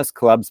 MLS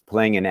clubs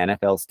playing in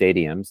NFL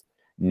stadiums,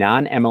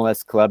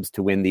 non-MLS clubs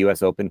to win the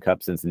U.S. Open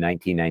Cup since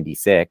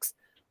 1996.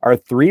 Our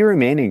 3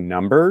 remaining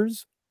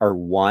numbers are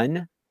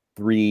 1,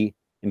 3,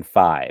 and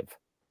 5.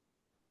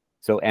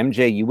 So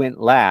MJ, you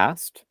went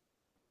last.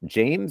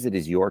 James, it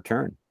is your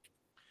turn.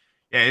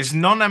 Yeah, is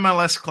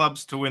non-MLS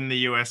clubs to win the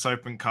US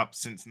Open Cup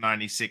since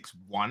 96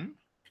 1?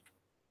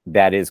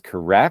 That is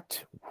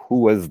correct. Who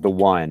was the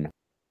one?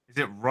 Is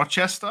it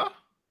Rochester?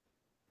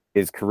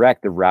 Is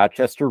correct. The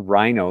Rochester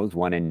Rhinos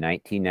won in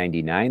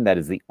 1999. That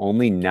is the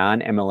only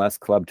non-MLS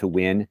club to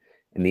win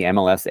in the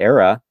MLS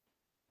era.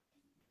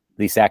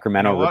 The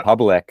Sacramento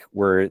Republic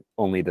were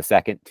only the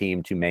second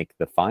team to make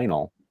the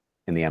final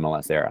in the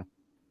MLS era.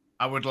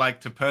 I would like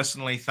to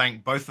personally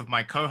thank both of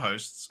my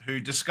co-hosts who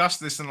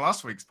discussed this in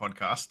last week's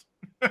podcast.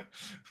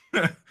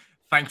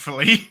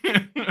 Thankfully.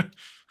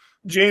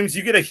 James,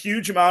 you get a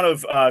huge amount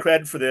of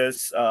cred for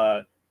this.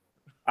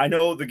 I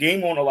know the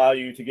game won't allow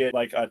you to get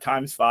like a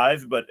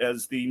 ×5, but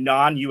as the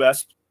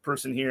non-US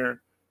person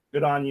here,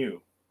 good on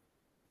you.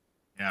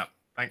 Yeah.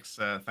 Thanks,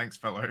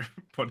 fellow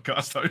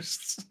podcast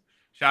hosts.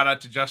 Shout out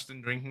to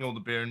Justin drinking all the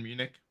beer in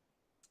Munich.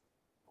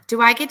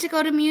 Do I get to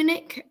go to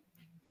Munich?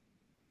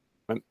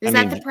 Is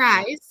that the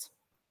prize?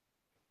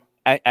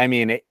 I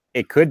mean,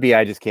 it could be.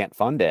 I just can't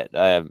fund it.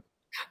 We're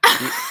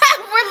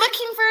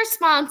looking for a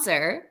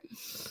sponsor.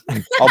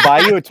 I'll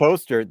buy you a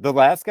toaster. The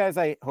last guys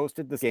I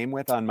hosted this game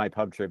with on my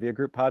Pub Trivia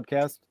Group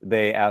podcast,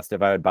 they asked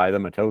if I would buy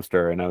them a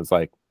toaster, and I was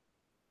like,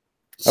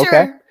 Sure.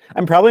 okay.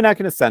 I'm probably not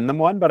going to send them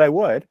one, but I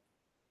would.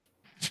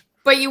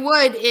 But you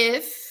would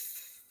if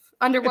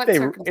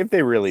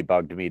they really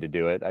bugged me to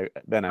do it,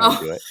 then I would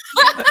do it.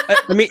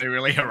 I mean, They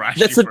really harassed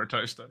you for a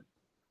toaster.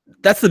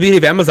 that's the beauty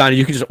of Amazon.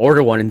 You can just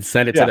order one and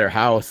send it to their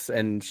house,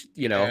 and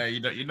Yeah,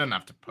 you don't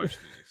have to post it.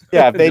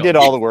 Yeah, if they did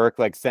all the work,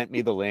 like sent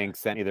me the link,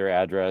 sent me their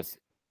address,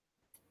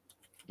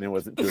 and it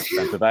wasn't too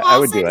expensive, I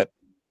would do it.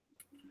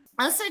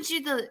 I'll send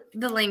you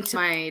the link to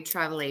my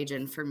travel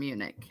agent for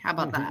Munich. How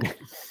about that?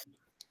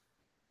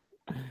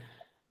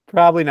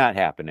 Probably not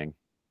happening.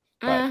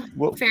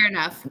 But Fair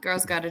enough.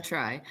 Girls got to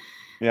try.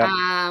 Yeah.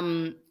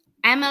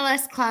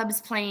 MLS clubs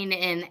playing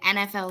in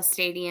NFL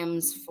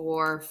stadiums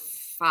for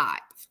 5.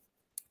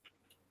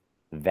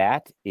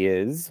 That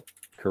is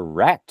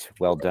correct.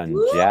 Well done,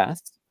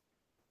 Jess.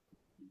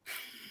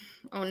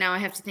 Oh, now I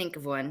have to think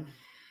of one.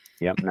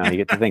 Yep. Now you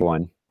get to think of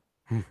one.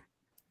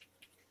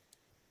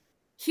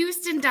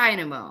 Houston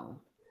Dynamo.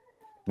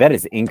 That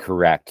is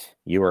incorrect.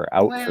 You are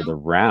out for the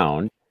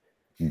round.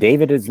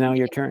 David, is now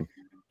your turn.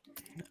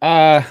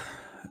 That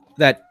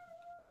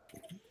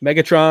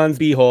Megatron's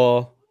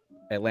B-hole,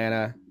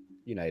 Atlanta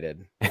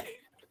United.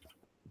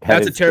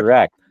 That's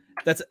correct.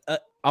 That's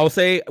I'll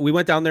say we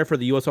went down there for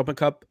the U.S. Open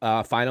Cup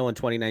final in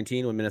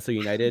 2019 when Minnesota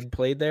United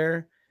played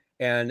there,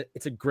 and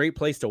it's a great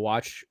place to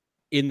watch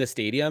in the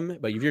stadium.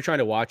 But if you're trying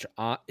to watch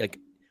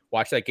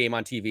that game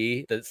on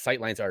TV, the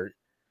sightlines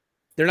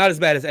they're not as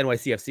bad as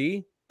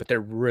NYCFC, but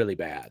they're really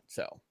bad.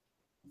 So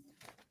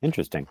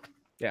interesting.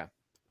 Yeah,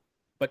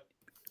 but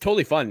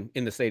totally fun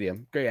in the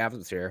stadium. Great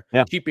atmosphere.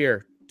 Yeah, cheap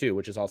beer too,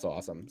 which is also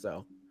awesome.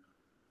 So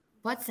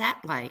what's that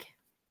like?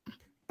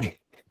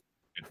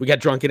 We got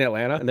drunk in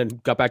Atlanta and then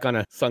got back on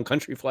a Sun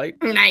Country flight.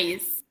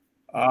 Nice.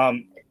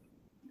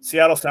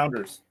 Seattle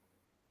Sounders.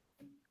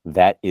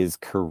 That is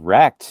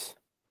correct.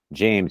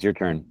 James, your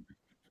turn.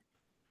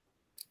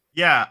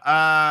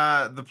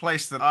 Yeah, the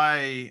place that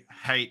I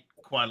hate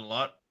quite a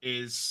lot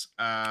is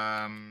oh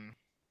my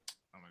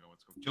god,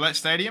 what's it called? Gillette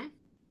Stadium.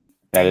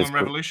 That is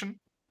Revolution.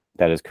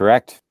 That is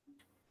correct.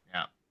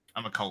 Yeah,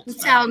 I'm a Colts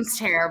fan. Sounds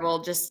terrible.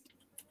 Just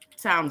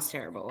sounds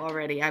terrible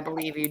already. I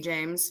believe you,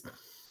 James.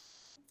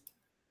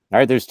 All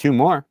right, there's 2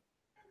 more.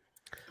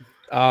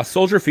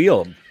 Soldier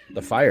Field,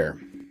 the Fire.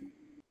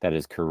 That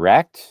is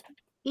correct.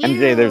 Ew.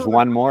 MJ, there's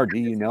 1 more. Do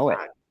you know it?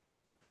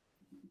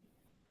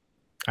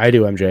 I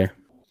do, MJ.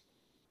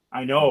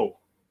 I know.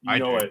 You I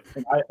know do. it.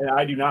 And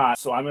I do not,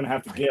 so I'm going to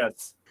have to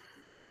guess.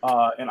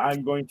 And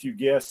I'm going to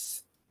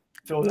guess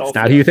Philadelphia. It's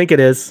not who you think it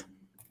is.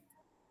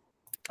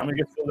 I'm going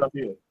to guess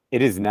Philadelphia.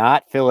 It is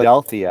not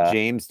Philadelphia.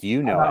 James, do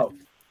you know it?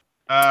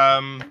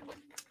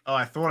 Oh,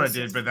 I thought I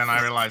did, but then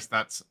I realized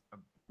that's a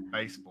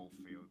baseball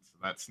field, so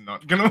that's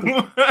not gonna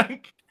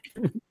work.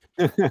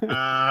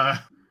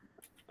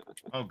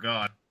 Oh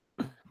god.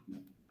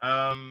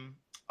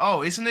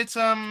 Oh, isn't it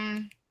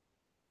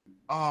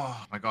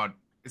oh my god.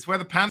 It's where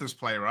the Panthers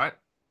play, right?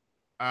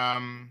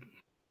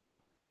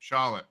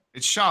 Charlotte.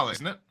 It's Charlotte,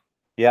 isn't it?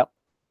 Yep.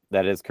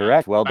 That is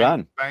correct. Well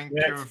done. Bank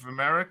of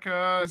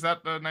America. Is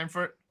that the name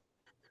for it?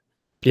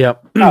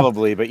 Yep.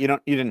 Probably, but you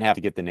didn't have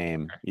to get the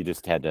name. You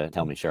just had to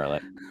tell me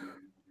Charlotte.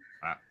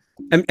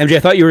 MJ, I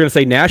thought you were going to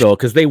say Nashville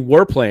because they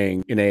were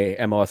playing in a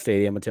MLS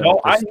stadium until.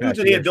 No, I knew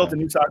that he had built a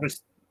new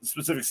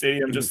soccer-specific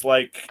stadium just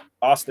like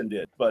Austin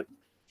did. But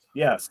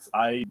yes,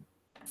 I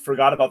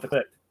forgot about the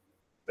clip,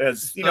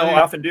 as you know, I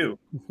often do.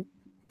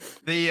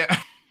 The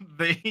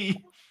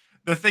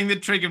thing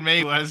that triggered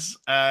me was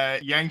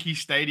Yankee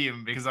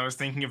Stadium because I was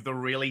thinking of the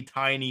really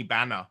tiny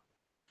banner.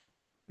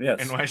 Yes.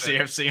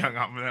 NYCFC hung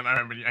up, and then I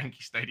remember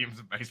Yankee Stadium's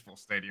a baseball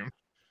stadium.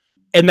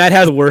 And that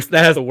has the worst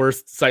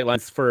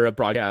sightlines for a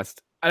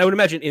broadcast. I would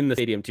imagine in the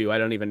stadium too. I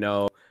don't even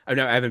know. I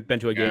haven't been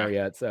to a game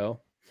yet,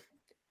 so.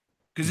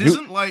 Because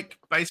isn't like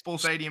baseball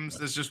stadiums?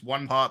 There's just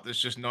one part that's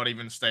just not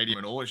even stadium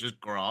at all. It's just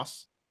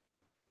grass.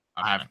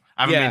 I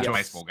haven't been to a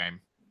baseball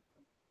game.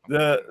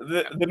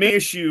 The main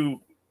issue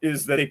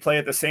is that they play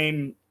at the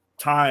same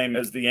time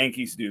as the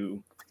Yankees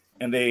do,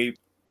 and they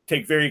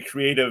take very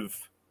creative,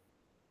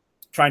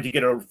 trying to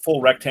get a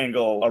full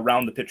rectangle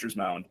around the pitcher's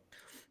mound.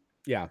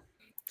 Yeah.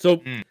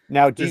 So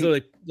now there's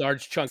like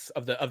large chunks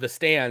of the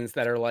stands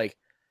that are like,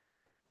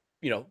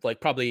 like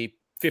probably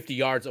 50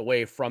 yards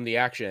away from the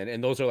action,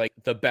 and those are like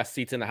the best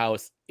seats in the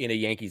house in a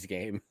Yankees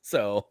game.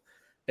 So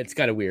it's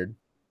kind of weird.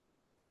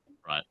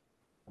 Right.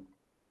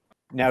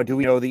 Now, do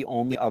we know the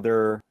only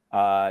other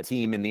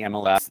team in the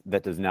MLS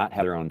that does not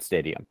have their own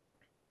stadium?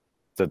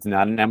 So it's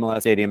not an MLS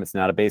stadium. It's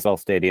not a baseball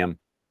stadium.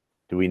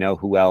 Do we know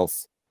who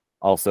else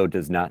also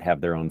does not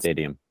have their own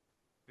stadium.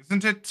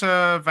 Isn't it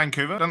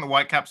Vancouver? Don't the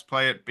Whitecaps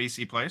play at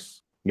BC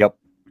Place? Yep.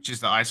 Which is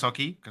the ice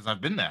hockey? Because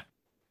I've been there.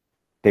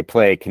 They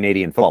play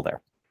Canadian football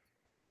there.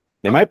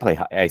 They might play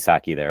ice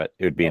hockey there.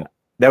 It would be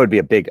that would be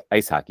a big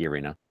ice hockey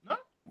arena. No?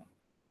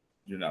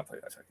 Do not play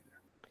ice hockey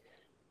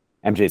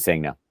there. MJ's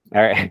saying no.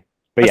 All right.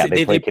 But yeah,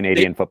 they play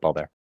Canadian football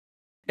there.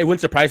 It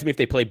wouldn't surprise me if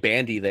they play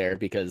bandy there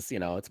because,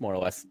 it's more or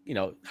less,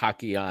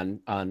 hockey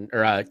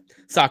or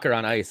soccer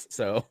on ice.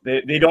 So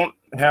they don't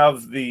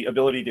have the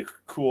ability to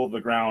cool the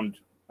ground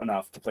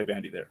enough to play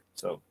bandy there.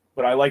 So,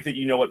 but I like that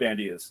you know what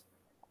bandy is.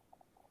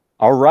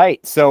 All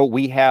right. So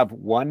we have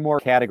one more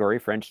category,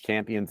 French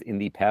champions in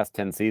the past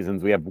 10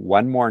 seasons. We have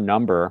one more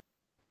number.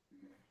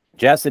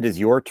 Jess, it is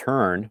your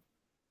turn.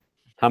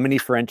 How many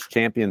French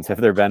champions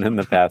have there been in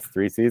the past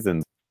 3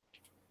 seasons?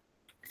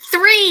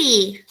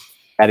 3.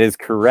 That is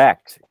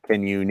correct.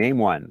 Can you name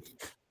one?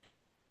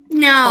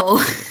 No.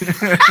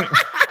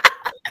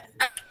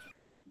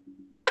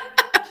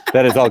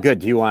 That is all good.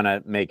 Do you want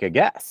to make a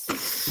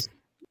guess?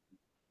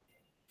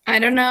 I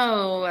don't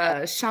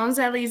know.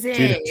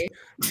 Champs-Élysées.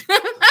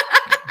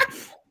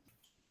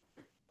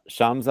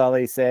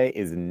 Champs-Élysées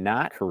is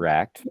not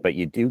correct, but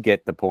you do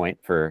get the point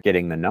for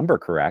getting the number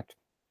correct.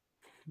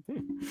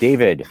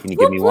 David, can you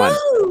give me one?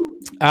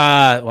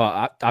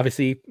 Well,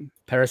 obviously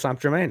Paris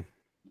Saint-Germain.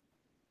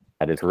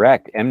 That is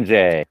correct.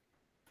 MJ.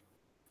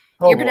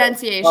 Your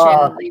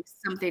pronunciation leaves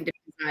something to be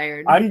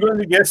desired. I'm going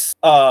to guess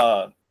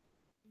Olympique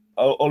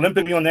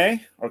Lyonnais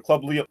or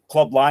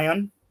Club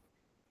Lyon.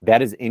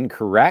 That is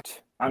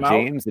incorrect. I'm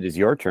James, it is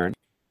your turn.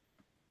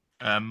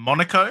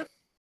 Monaco.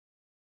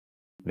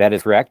 That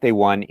is correct. They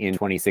won in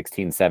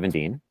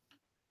 2016-17.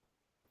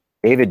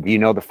 David, do you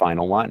know the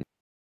final one?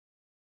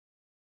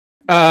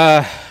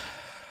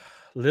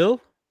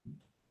 Lille?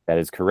 That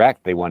is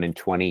correct. They won in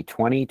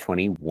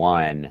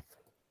 2020-21.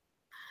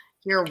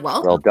 You're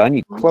welcome. Well done.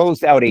 You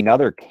closed out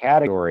another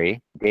category.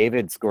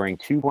 David scoring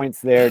 2 points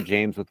there.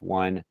 James with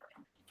 1.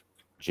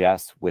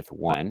 Jess with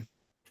 1.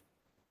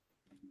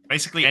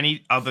 Basically,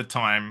 any other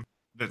time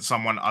that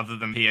someone other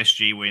than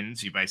PSG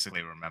wins, you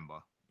basically remember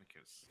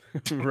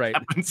because Right.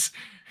 happens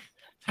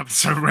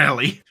so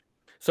rarely.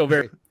 So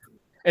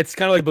it's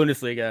kind of like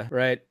Bundesliga,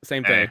 right?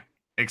 Same thing.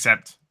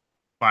 Except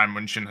Bayern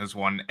München has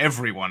won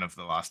every one of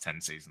the last 10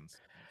 seasons.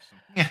 So,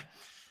 yeah,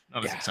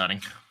 not as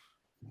exciting.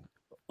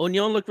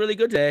 Union looked really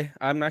good today.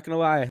 I'm not gonna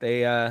lie.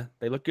 They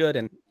look good,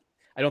 and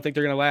I don't think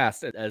they're gonna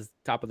last as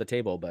top of the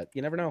table, but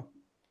you never know.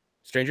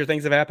 Stranger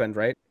things have happened,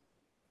 right?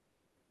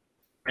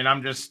 I mean,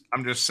 I'm just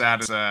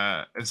sad as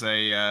a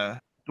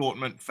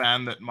Dortmund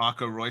fan that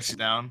Marco Reus is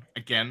down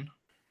again.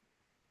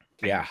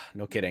 Yeah,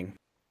 no kidding.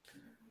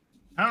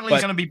 Apparently,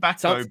 he's going to be back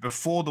though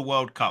before the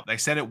World Cup. They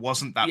said it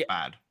wasn't that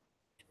bad.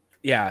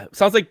 Yeah,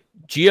 sounds like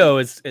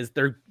Gio is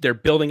they're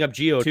building up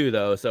Gio too,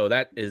 though. So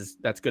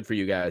that's good for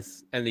you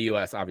guys and the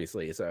US,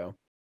 obviously. So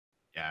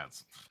yeah,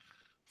 it's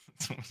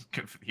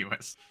good for the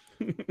US.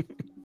 You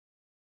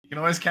can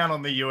always count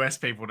on the US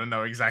people to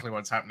know exactly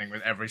what's happening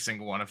with every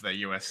single one of their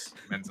US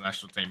men's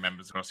national team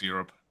members across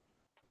Europe.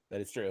 That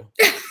is true.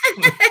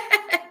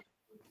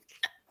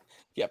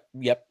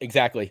 Yep,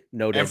 exactly.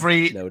 Noted.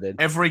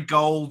 Every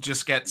goal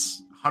just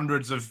gets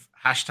hundreds of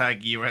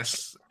hashtag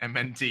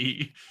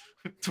USMNT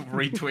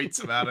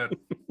retweets about it.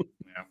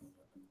 Yeah.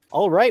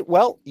 All right.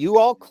 Well, you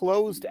all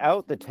closed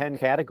out the 10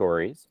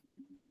 categories.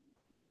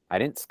 I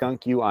didn't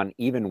skunk you on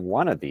even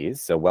one of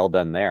these, so well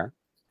done there.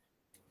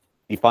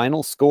 The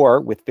final score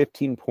with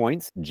 15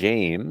 points,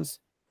 James,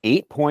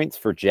 8 points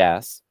for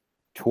Jess,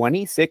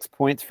 26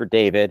 points for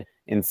David,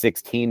 and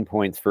 16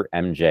 points for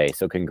MJ.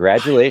 So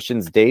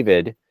congratulations,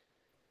 David.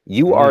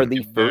 You are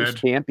the first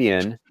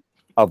champion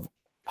of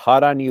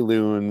Pot on You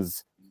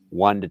Loons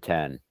 1 to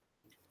 10.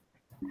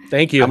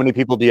 Thank you. How many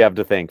people do you have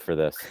to thank for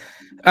this?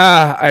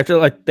 I have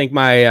to thank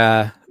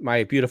my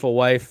my beautiful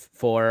wife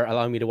for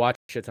allowing me to watch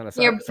a ton of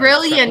soccer. Your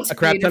brilliant,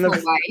 beautiful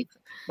wife.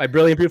 My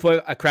brilliant,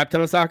 beautiful, a crap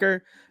ton of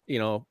soccer,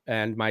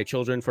 and my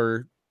children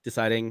for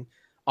deciding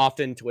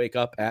often to wake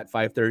up at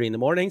 5:30 in the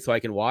morning so I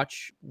can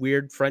watch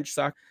weird French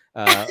soccer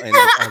and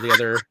all the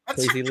other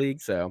crazy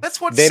leagues. So that's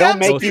what they don't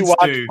make you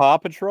watch Paw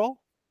Patrol.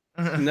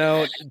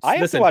 No, I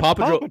have to watch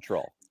Paw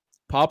Patrol.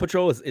 Paw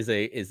Patrol is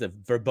a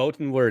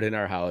verboten word in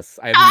our house.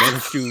 I have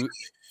managed to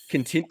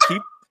keep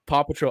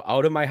Paw Patrol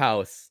out of my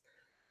house,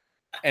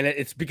 and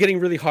it's getting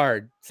really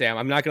hard, Sam.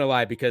 I'm not gonna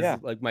lie, because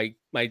my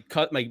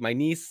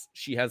niece,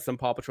 she has some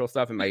Paw Patrol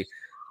stuff, and he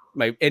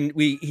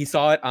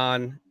saw it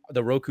on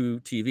the Roku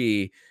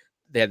TV.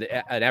 They had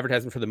an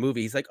advertisement for the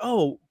movie. He's like,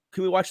 "Oh,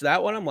 can we watch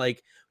that one?" I'm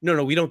like,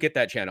 "No, we don't get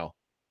that channel.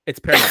 It's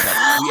Paramount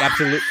Plus.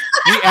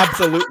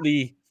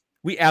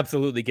 We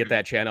absolutely get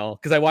that channel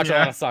because I watch a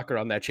lot of soccer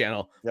on that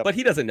channel." Yep. But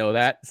he doesn't know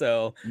that,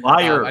 so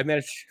liar. I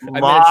managed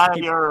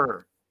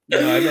to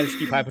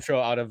keep Paw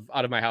Patrol out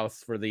of my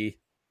house for the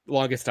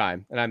longest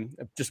time, and I'm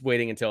just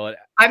waiting until it.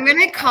 I'm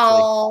gonna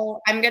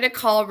call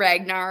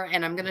Ragnar,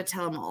 and I'm gonna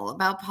tell him all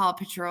about Paw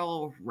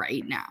Patrol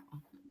right now.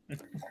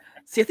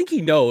 See, I think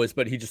he knows,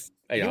 but he just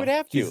you would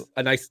have to.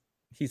 A nice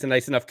He's a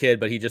nice enough kid,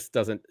 but he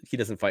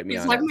doesn't fight me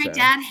It's on like it. my So.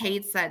 dad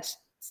hates such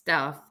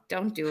stuff.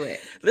 Don't do it.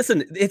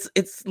 Listen,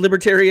 it's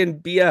libertarian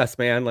BS,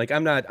 man. Like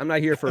I'm not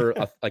here for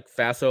like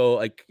FASO,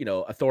 like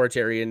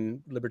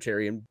authoritarian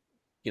libertarian,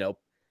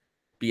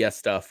 BS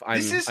stuff.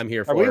 I'm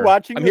here for. Are we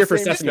watching? I'm here for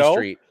Sesame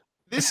Street.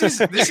 This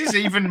is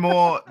even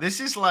more. This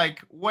is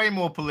like way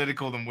more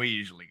political than we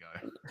usually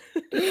go.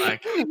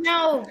 Like,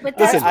 No, but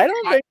Listen, that's I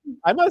don't think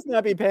I must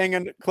not be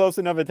paying close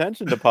enough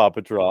attention to Paw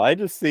Patrol. I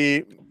just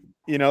see,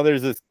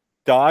 there's this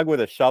dog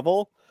with a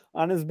shovel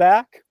on his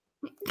back,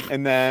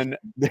 and then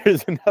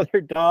there's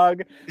another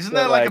dog. Isn't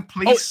there like a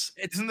police?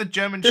 Oh, isn't the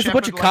German? There's Shepherd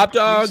a bunch of like cop a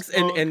police dogs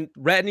dog? and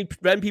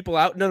ratting people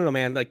out. No,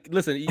 man. Like,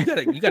 listen, you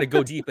gotta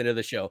go deep into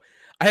the show.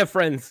 I have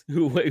friends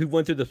who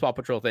went through this Paw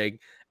Patrol thing,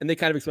 and they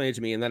kind of explained it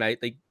to me. And then I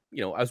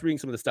was reading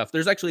some of the stuff.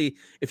 There's actually,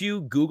 if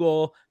you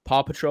Google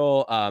Paw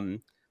Patrol,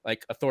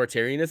 like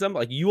authoritarianism,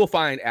 like you will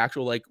find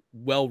actual like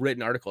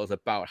well-written articles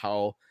about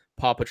how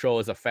Paw Patrol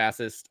is a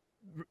fascist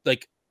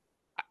like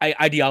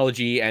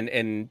ideology,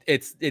 and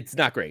it's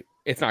not great.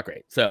 It's not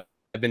great. So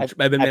I've been I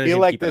managing feel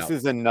to like keep it this out.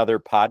 is another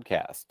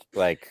podcast.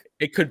 Like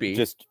It could be.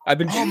 just I've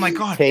been. Oh my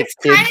god! take It's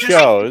kid kind of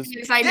shows.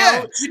 If I Yeah,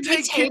 know, you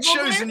take kid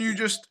shows and you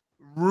just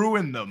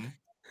ruin them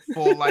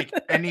for like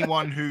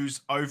anyone who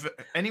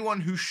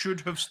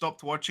should have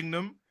stopped watching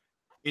them.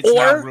 It's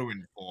now Or-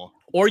 ruined for.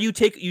 Or you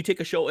take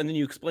a show and then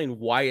you explain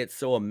why it's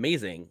so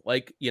amazing.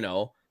 Like,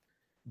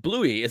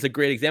 Bluey is a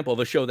great example of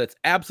a show that's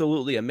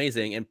absolutely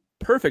amazing and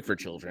perfect for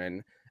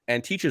children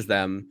and teaches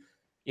them,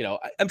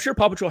 I'm sure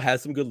Paw Patrol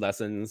has some good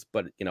lessons,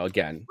 but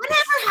again.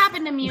 whatever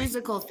happened to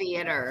musical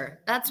theater?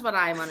 That's what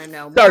I want to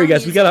know. Sorry More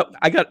guys, we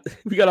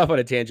music- got off on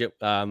a tangent.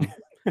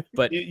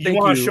 But You thank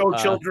want to you, show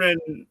children?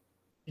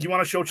 You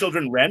want to show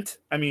children Rent?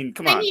 I mean,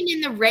 come on. Singing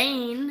in the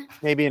rain.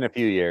 Maybe in a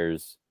few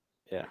years.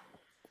 Yeah.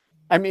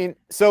 I mean,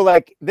 so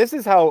like this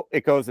is how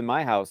it goes in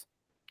my house.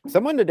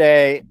 Someone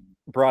today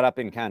brought up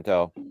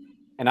Encanto,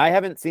 and I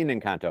haven't seen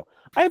Encanto.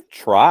 I've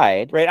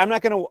tried, right? I'm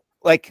not going to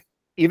like,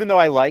 even though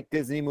I like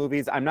Disney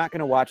movies, I'm not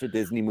going to watch a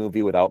Disney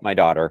movie without my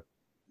daughter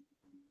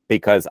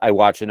because I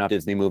watch enough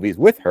Disney movies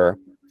with her.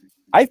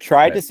 I've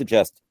tried to Right.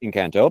 suggest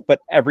Encanto, but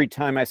every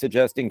time I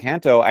suggest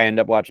Encanto, I end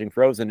up watching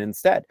Frozen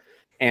instead.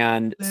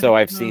 And so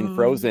I've seen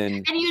Frozen.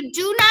 And you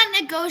do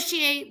not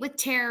negotiate with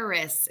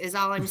terrorists, is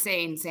all I'm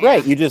saying, Sam.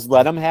 Right. You just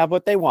let them have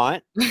what they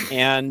want,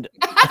 and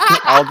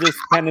I'll just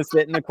kind of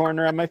sit in the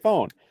corner on my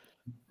phone.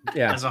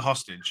 Yeah. As a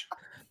hostage.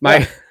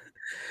 My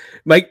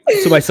my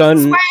son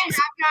That's why I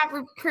have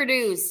not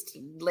reproduced,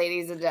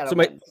 ladies and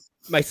gentlemen.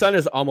 my son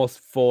is almost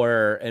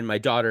 4 and my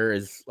daughter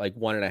is like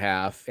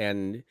 1.5,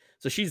 and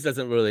so she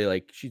doesn't really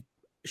like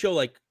she'll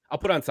like I'll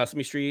put on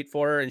Sesame Street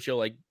for her and she'll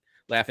like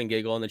laugh and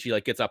giggle, and then she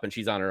like gets up and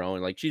she's on her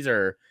own. Like she's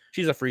a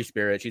free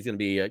spirit. She's gonna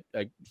be a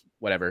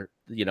whatever,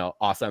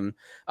 awesome.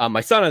 My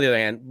son on the other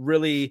hand,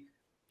 really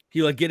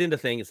he like get into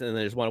things and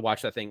then just want to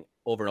watch that thing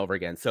over and over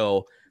again.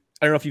 So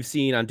I don't know if you've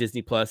seen on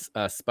Disney Plus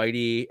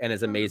Spidey and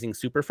His Amazing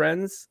Super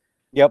Friends.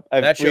 Yep.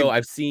 That show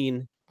I've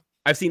seen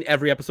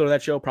every episode of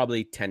that show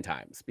probably 10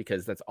 times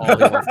because that's all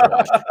he wants to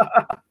watch.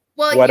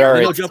 Well, What you're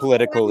are the its one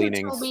political who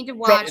leanings? told me to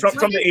watch.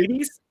 From the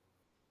 80s?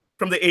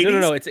 From the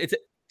 80s?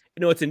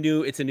 No. It's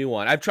a new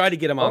one. I've tried to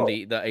get him on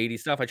the 80s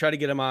stuff. I tried to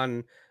get him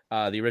on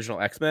the original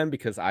X-Men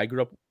because I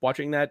grew up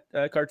watching that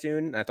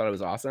cartoon and I thought it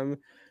was awesome.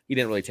 He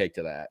didn't really take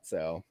to that,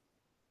 so.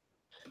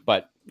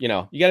 But you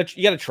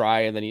gotta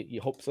try, and then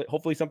you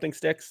hopefully something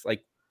sticks.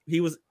 Like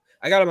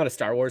I got him out of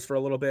Star Wars for a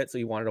little bit, so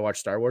he wanted to watch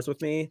Star Wars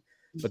with me.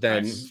 But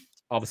then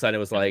all of a sudden it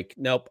was like,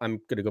 nope, I'm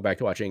gonna go back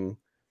to watching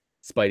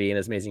Spidey and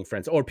His Amazing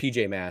Friends or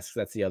PJ Masks.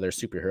 That's the other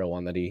superhero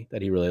one that he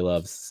really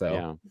loves. So.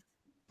 Yeah.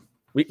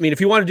 I mean, if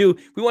we want to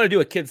do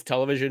a kids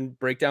television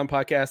breakdown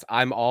podcast,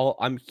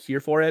 I'm here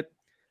for it.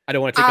 I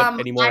don't want to take up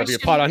any more I of your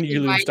pot on shouldn't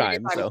you lose invite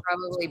time. if I'm So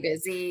probably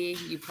busy.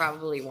 You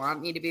probably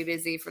want me to be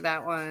busy for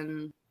that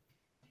one.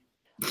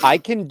 I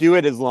can do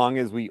it as long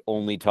as we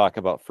only talk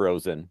about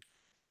Frozen.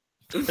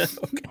 I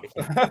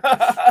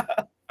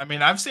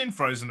mean, I've seen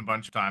Frozen a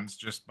bunch of times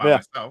just by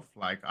myself.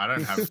 Like, I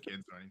don't have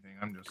kids or anything.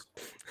 I'm just.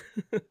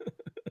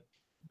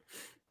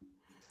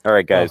 All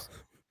right, guys.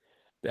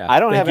 yeah, I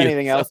don't thank have you.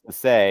 anything else to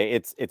say.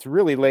 It's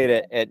really late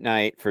at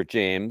night for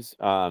James.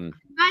 Bye,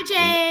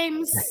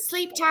 James.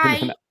 Sleep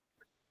tight.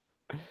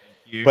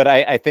 But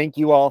I thank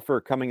you all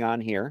for coming on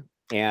here.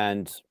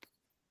 And,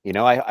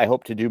 I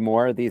hope to do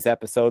more of these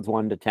episodes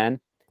 1 to 10.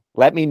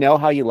 Let me know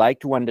how you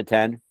liked 1 to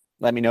 10.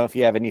 Let me know if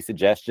you have any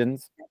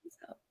suggestions.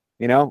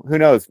 Who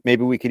knows?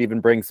 Maybe we could even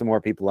bring some more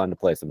people on to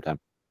play sometime.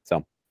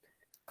 So,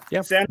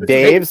 yeah.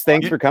 Dave's,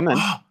 thanks for coming.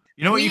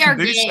 You know what We you can are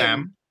do, game.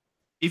 Sam?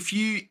 If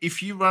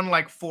you run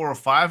like 4 or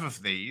 5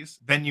 of these,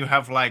 then you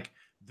have like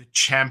the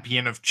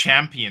Champion of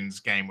Champions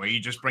game where you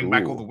just bring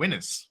back all the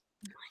winners.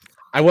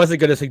 I wasn't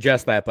going to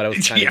suggest that, but I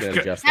was kind Yeah, of going to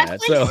suggest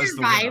That's that. like So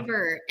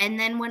Survivor. And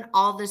then when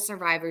all the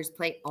survivors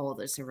play all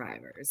the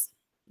survivors.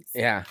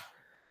 yeah,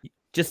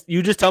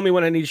 you just tell me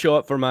when I need to show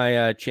up for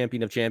my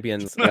Champion of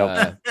Champions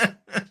 1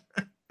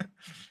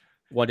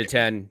 to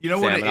 10. You know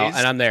what Sam, it and is?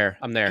 and I'm there.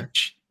 I'm there.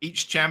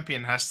 each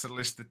champion has to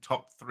list the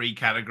top 3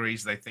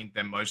 categories they think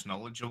they're most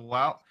knowledgeable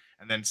about,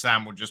 and then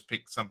Sam will just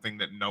pick something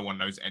that no one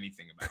knows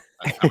anything about.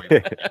 That's how he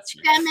gets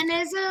you.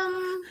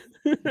 Feminism.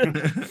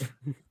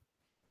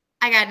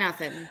 I got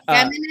nothing.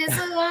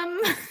 Feminism.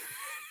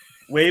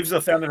 Waves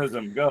of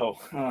feminism. Go.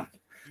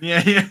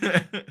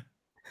 Yeah.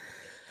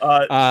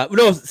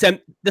 No, Sam,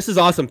 this is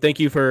awesome. Thank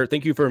you for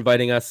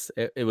inviting us.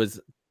 It was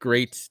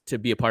great to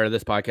be a part of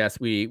this podcast.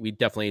 We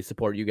definitely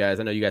support you guys.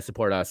 I know you guys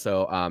support us.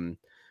 So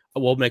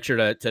we'll make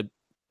sure to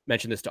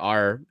mention this to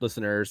our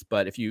listeners.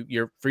 But if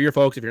you're for your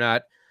folks, if you're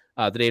not,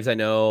 the Daves I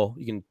know,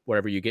 you can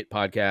wherever you get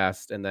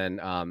podcasts, and then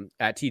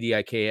at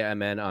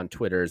TDIKMN on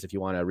Twitters if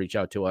you want to reach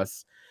out to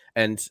us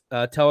and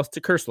tell us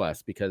to curse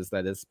less, because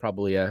that is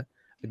probably a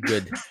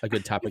good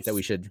topic that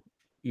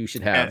you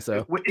should have.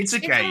 So it's a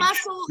It's gauge. a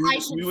muscle I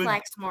should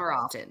flex more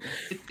often.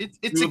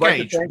 It's a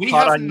gauge. We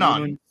have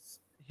none.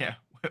 Yeah,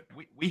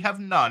 we have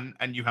none,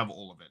 and you have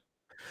all of it.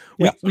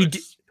 We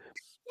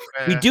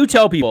do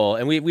tell people,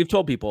 and we've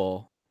told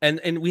people,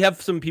 and we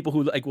have some people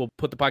who like will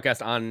put the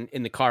podcast on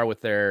in the car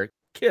with their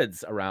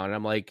kids around, and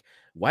I'm like,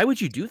 why would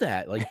you do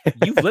that? Like,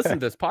 you've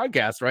listened to this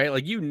podcast, right?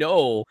 Like, you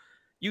know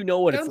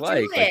what it's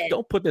like. Like,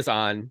 don't put this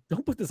on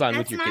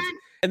with your kids.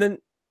 And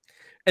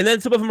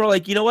then some of them are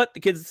like, you know what? The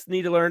kids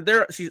need to learn.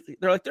 They're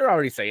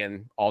already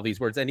saying all these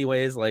words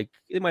anyways. Like,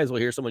 they might as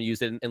well hear someone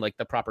use it in like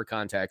the proper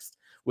context,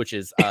 which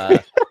is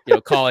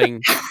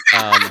calling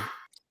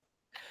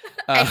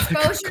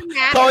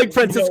calling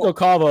Francisco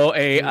Calvo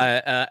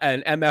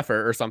an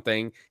MFer or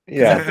something.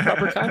 Yeah, that's the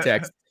proper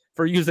context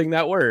for using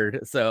that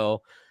word.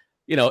 So,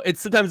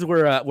 it's sometimes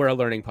we're a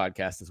learning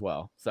podcast as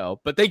well. So,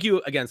 but thank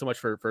you again so much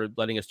for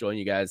letting us join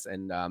you guys,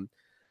 and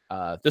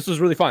this was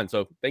really fun.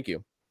 So, thank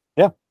you.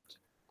 Yeah,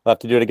 we'll have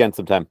to do it again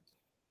sometime.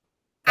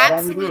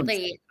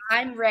 Absolutely,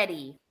 I'm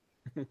ready.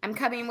 I'm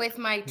coming with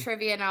my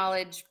trivia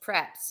knowledge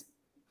preps.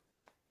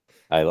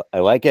 I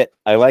like it.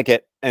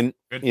 And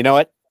Good. You know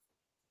what?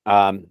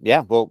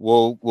 Yeah,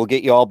 we'll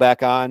get you all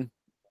back on.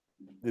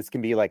 This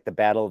can be like the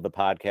battle of the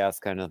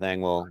podcast kind of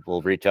thing.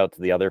 We'll reach out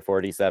to the other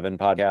 47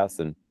 podcasts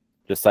and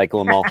just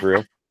cycle them all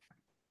through.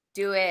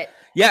 Do it.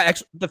 Yeah,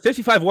 actually, the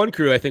 55-1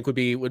 crew I think would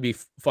be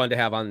fun to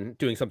have on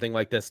doing something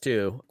like this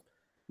too.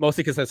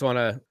 Mostly because I just want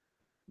to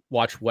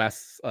watch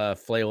Wes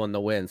flail in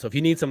the wind. So if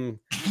you need some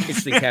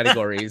interesting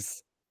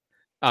categories,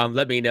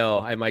 let me know.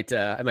 I might be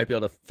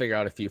able to figure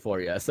out a few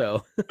for you.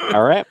 So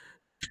All right.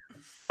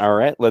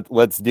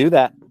 Let's do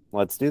that.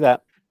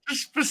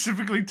 Just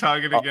specifically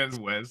target against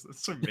Wes.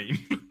 That's so mean.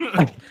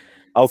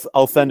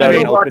 I'll send out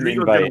an open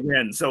Rodrigo's gonna invite.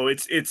 win, so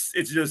it's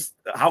just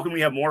how can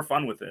we have more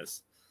fun with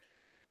this?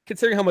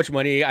 considering how much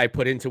money I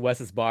put into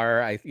Wes's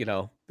bar, I get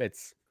a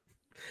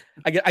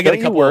Don't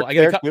you couple. work I get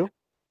a there couple. too?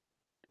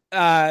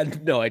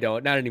 No, I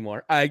don't. Not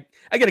anymore. I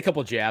get a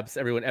couple jabs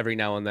every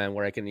now and then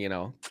where I can,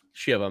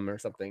 shiv them or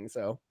something.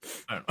 So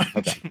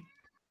Okay.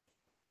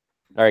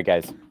 All right,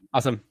 guys.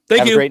 awesome.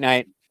 Thank Have you. a great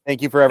night.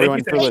 Thank you for everyone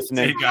you, for thank you.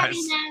 listening. Hey, guys.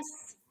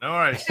 Happiness. No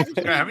worries.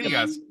 Okay, having you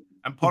guys.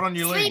 And pot on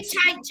your Sleep legs.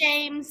 tight,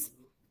 James.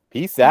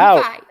 Peace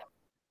out. Bye.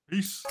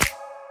 Peace.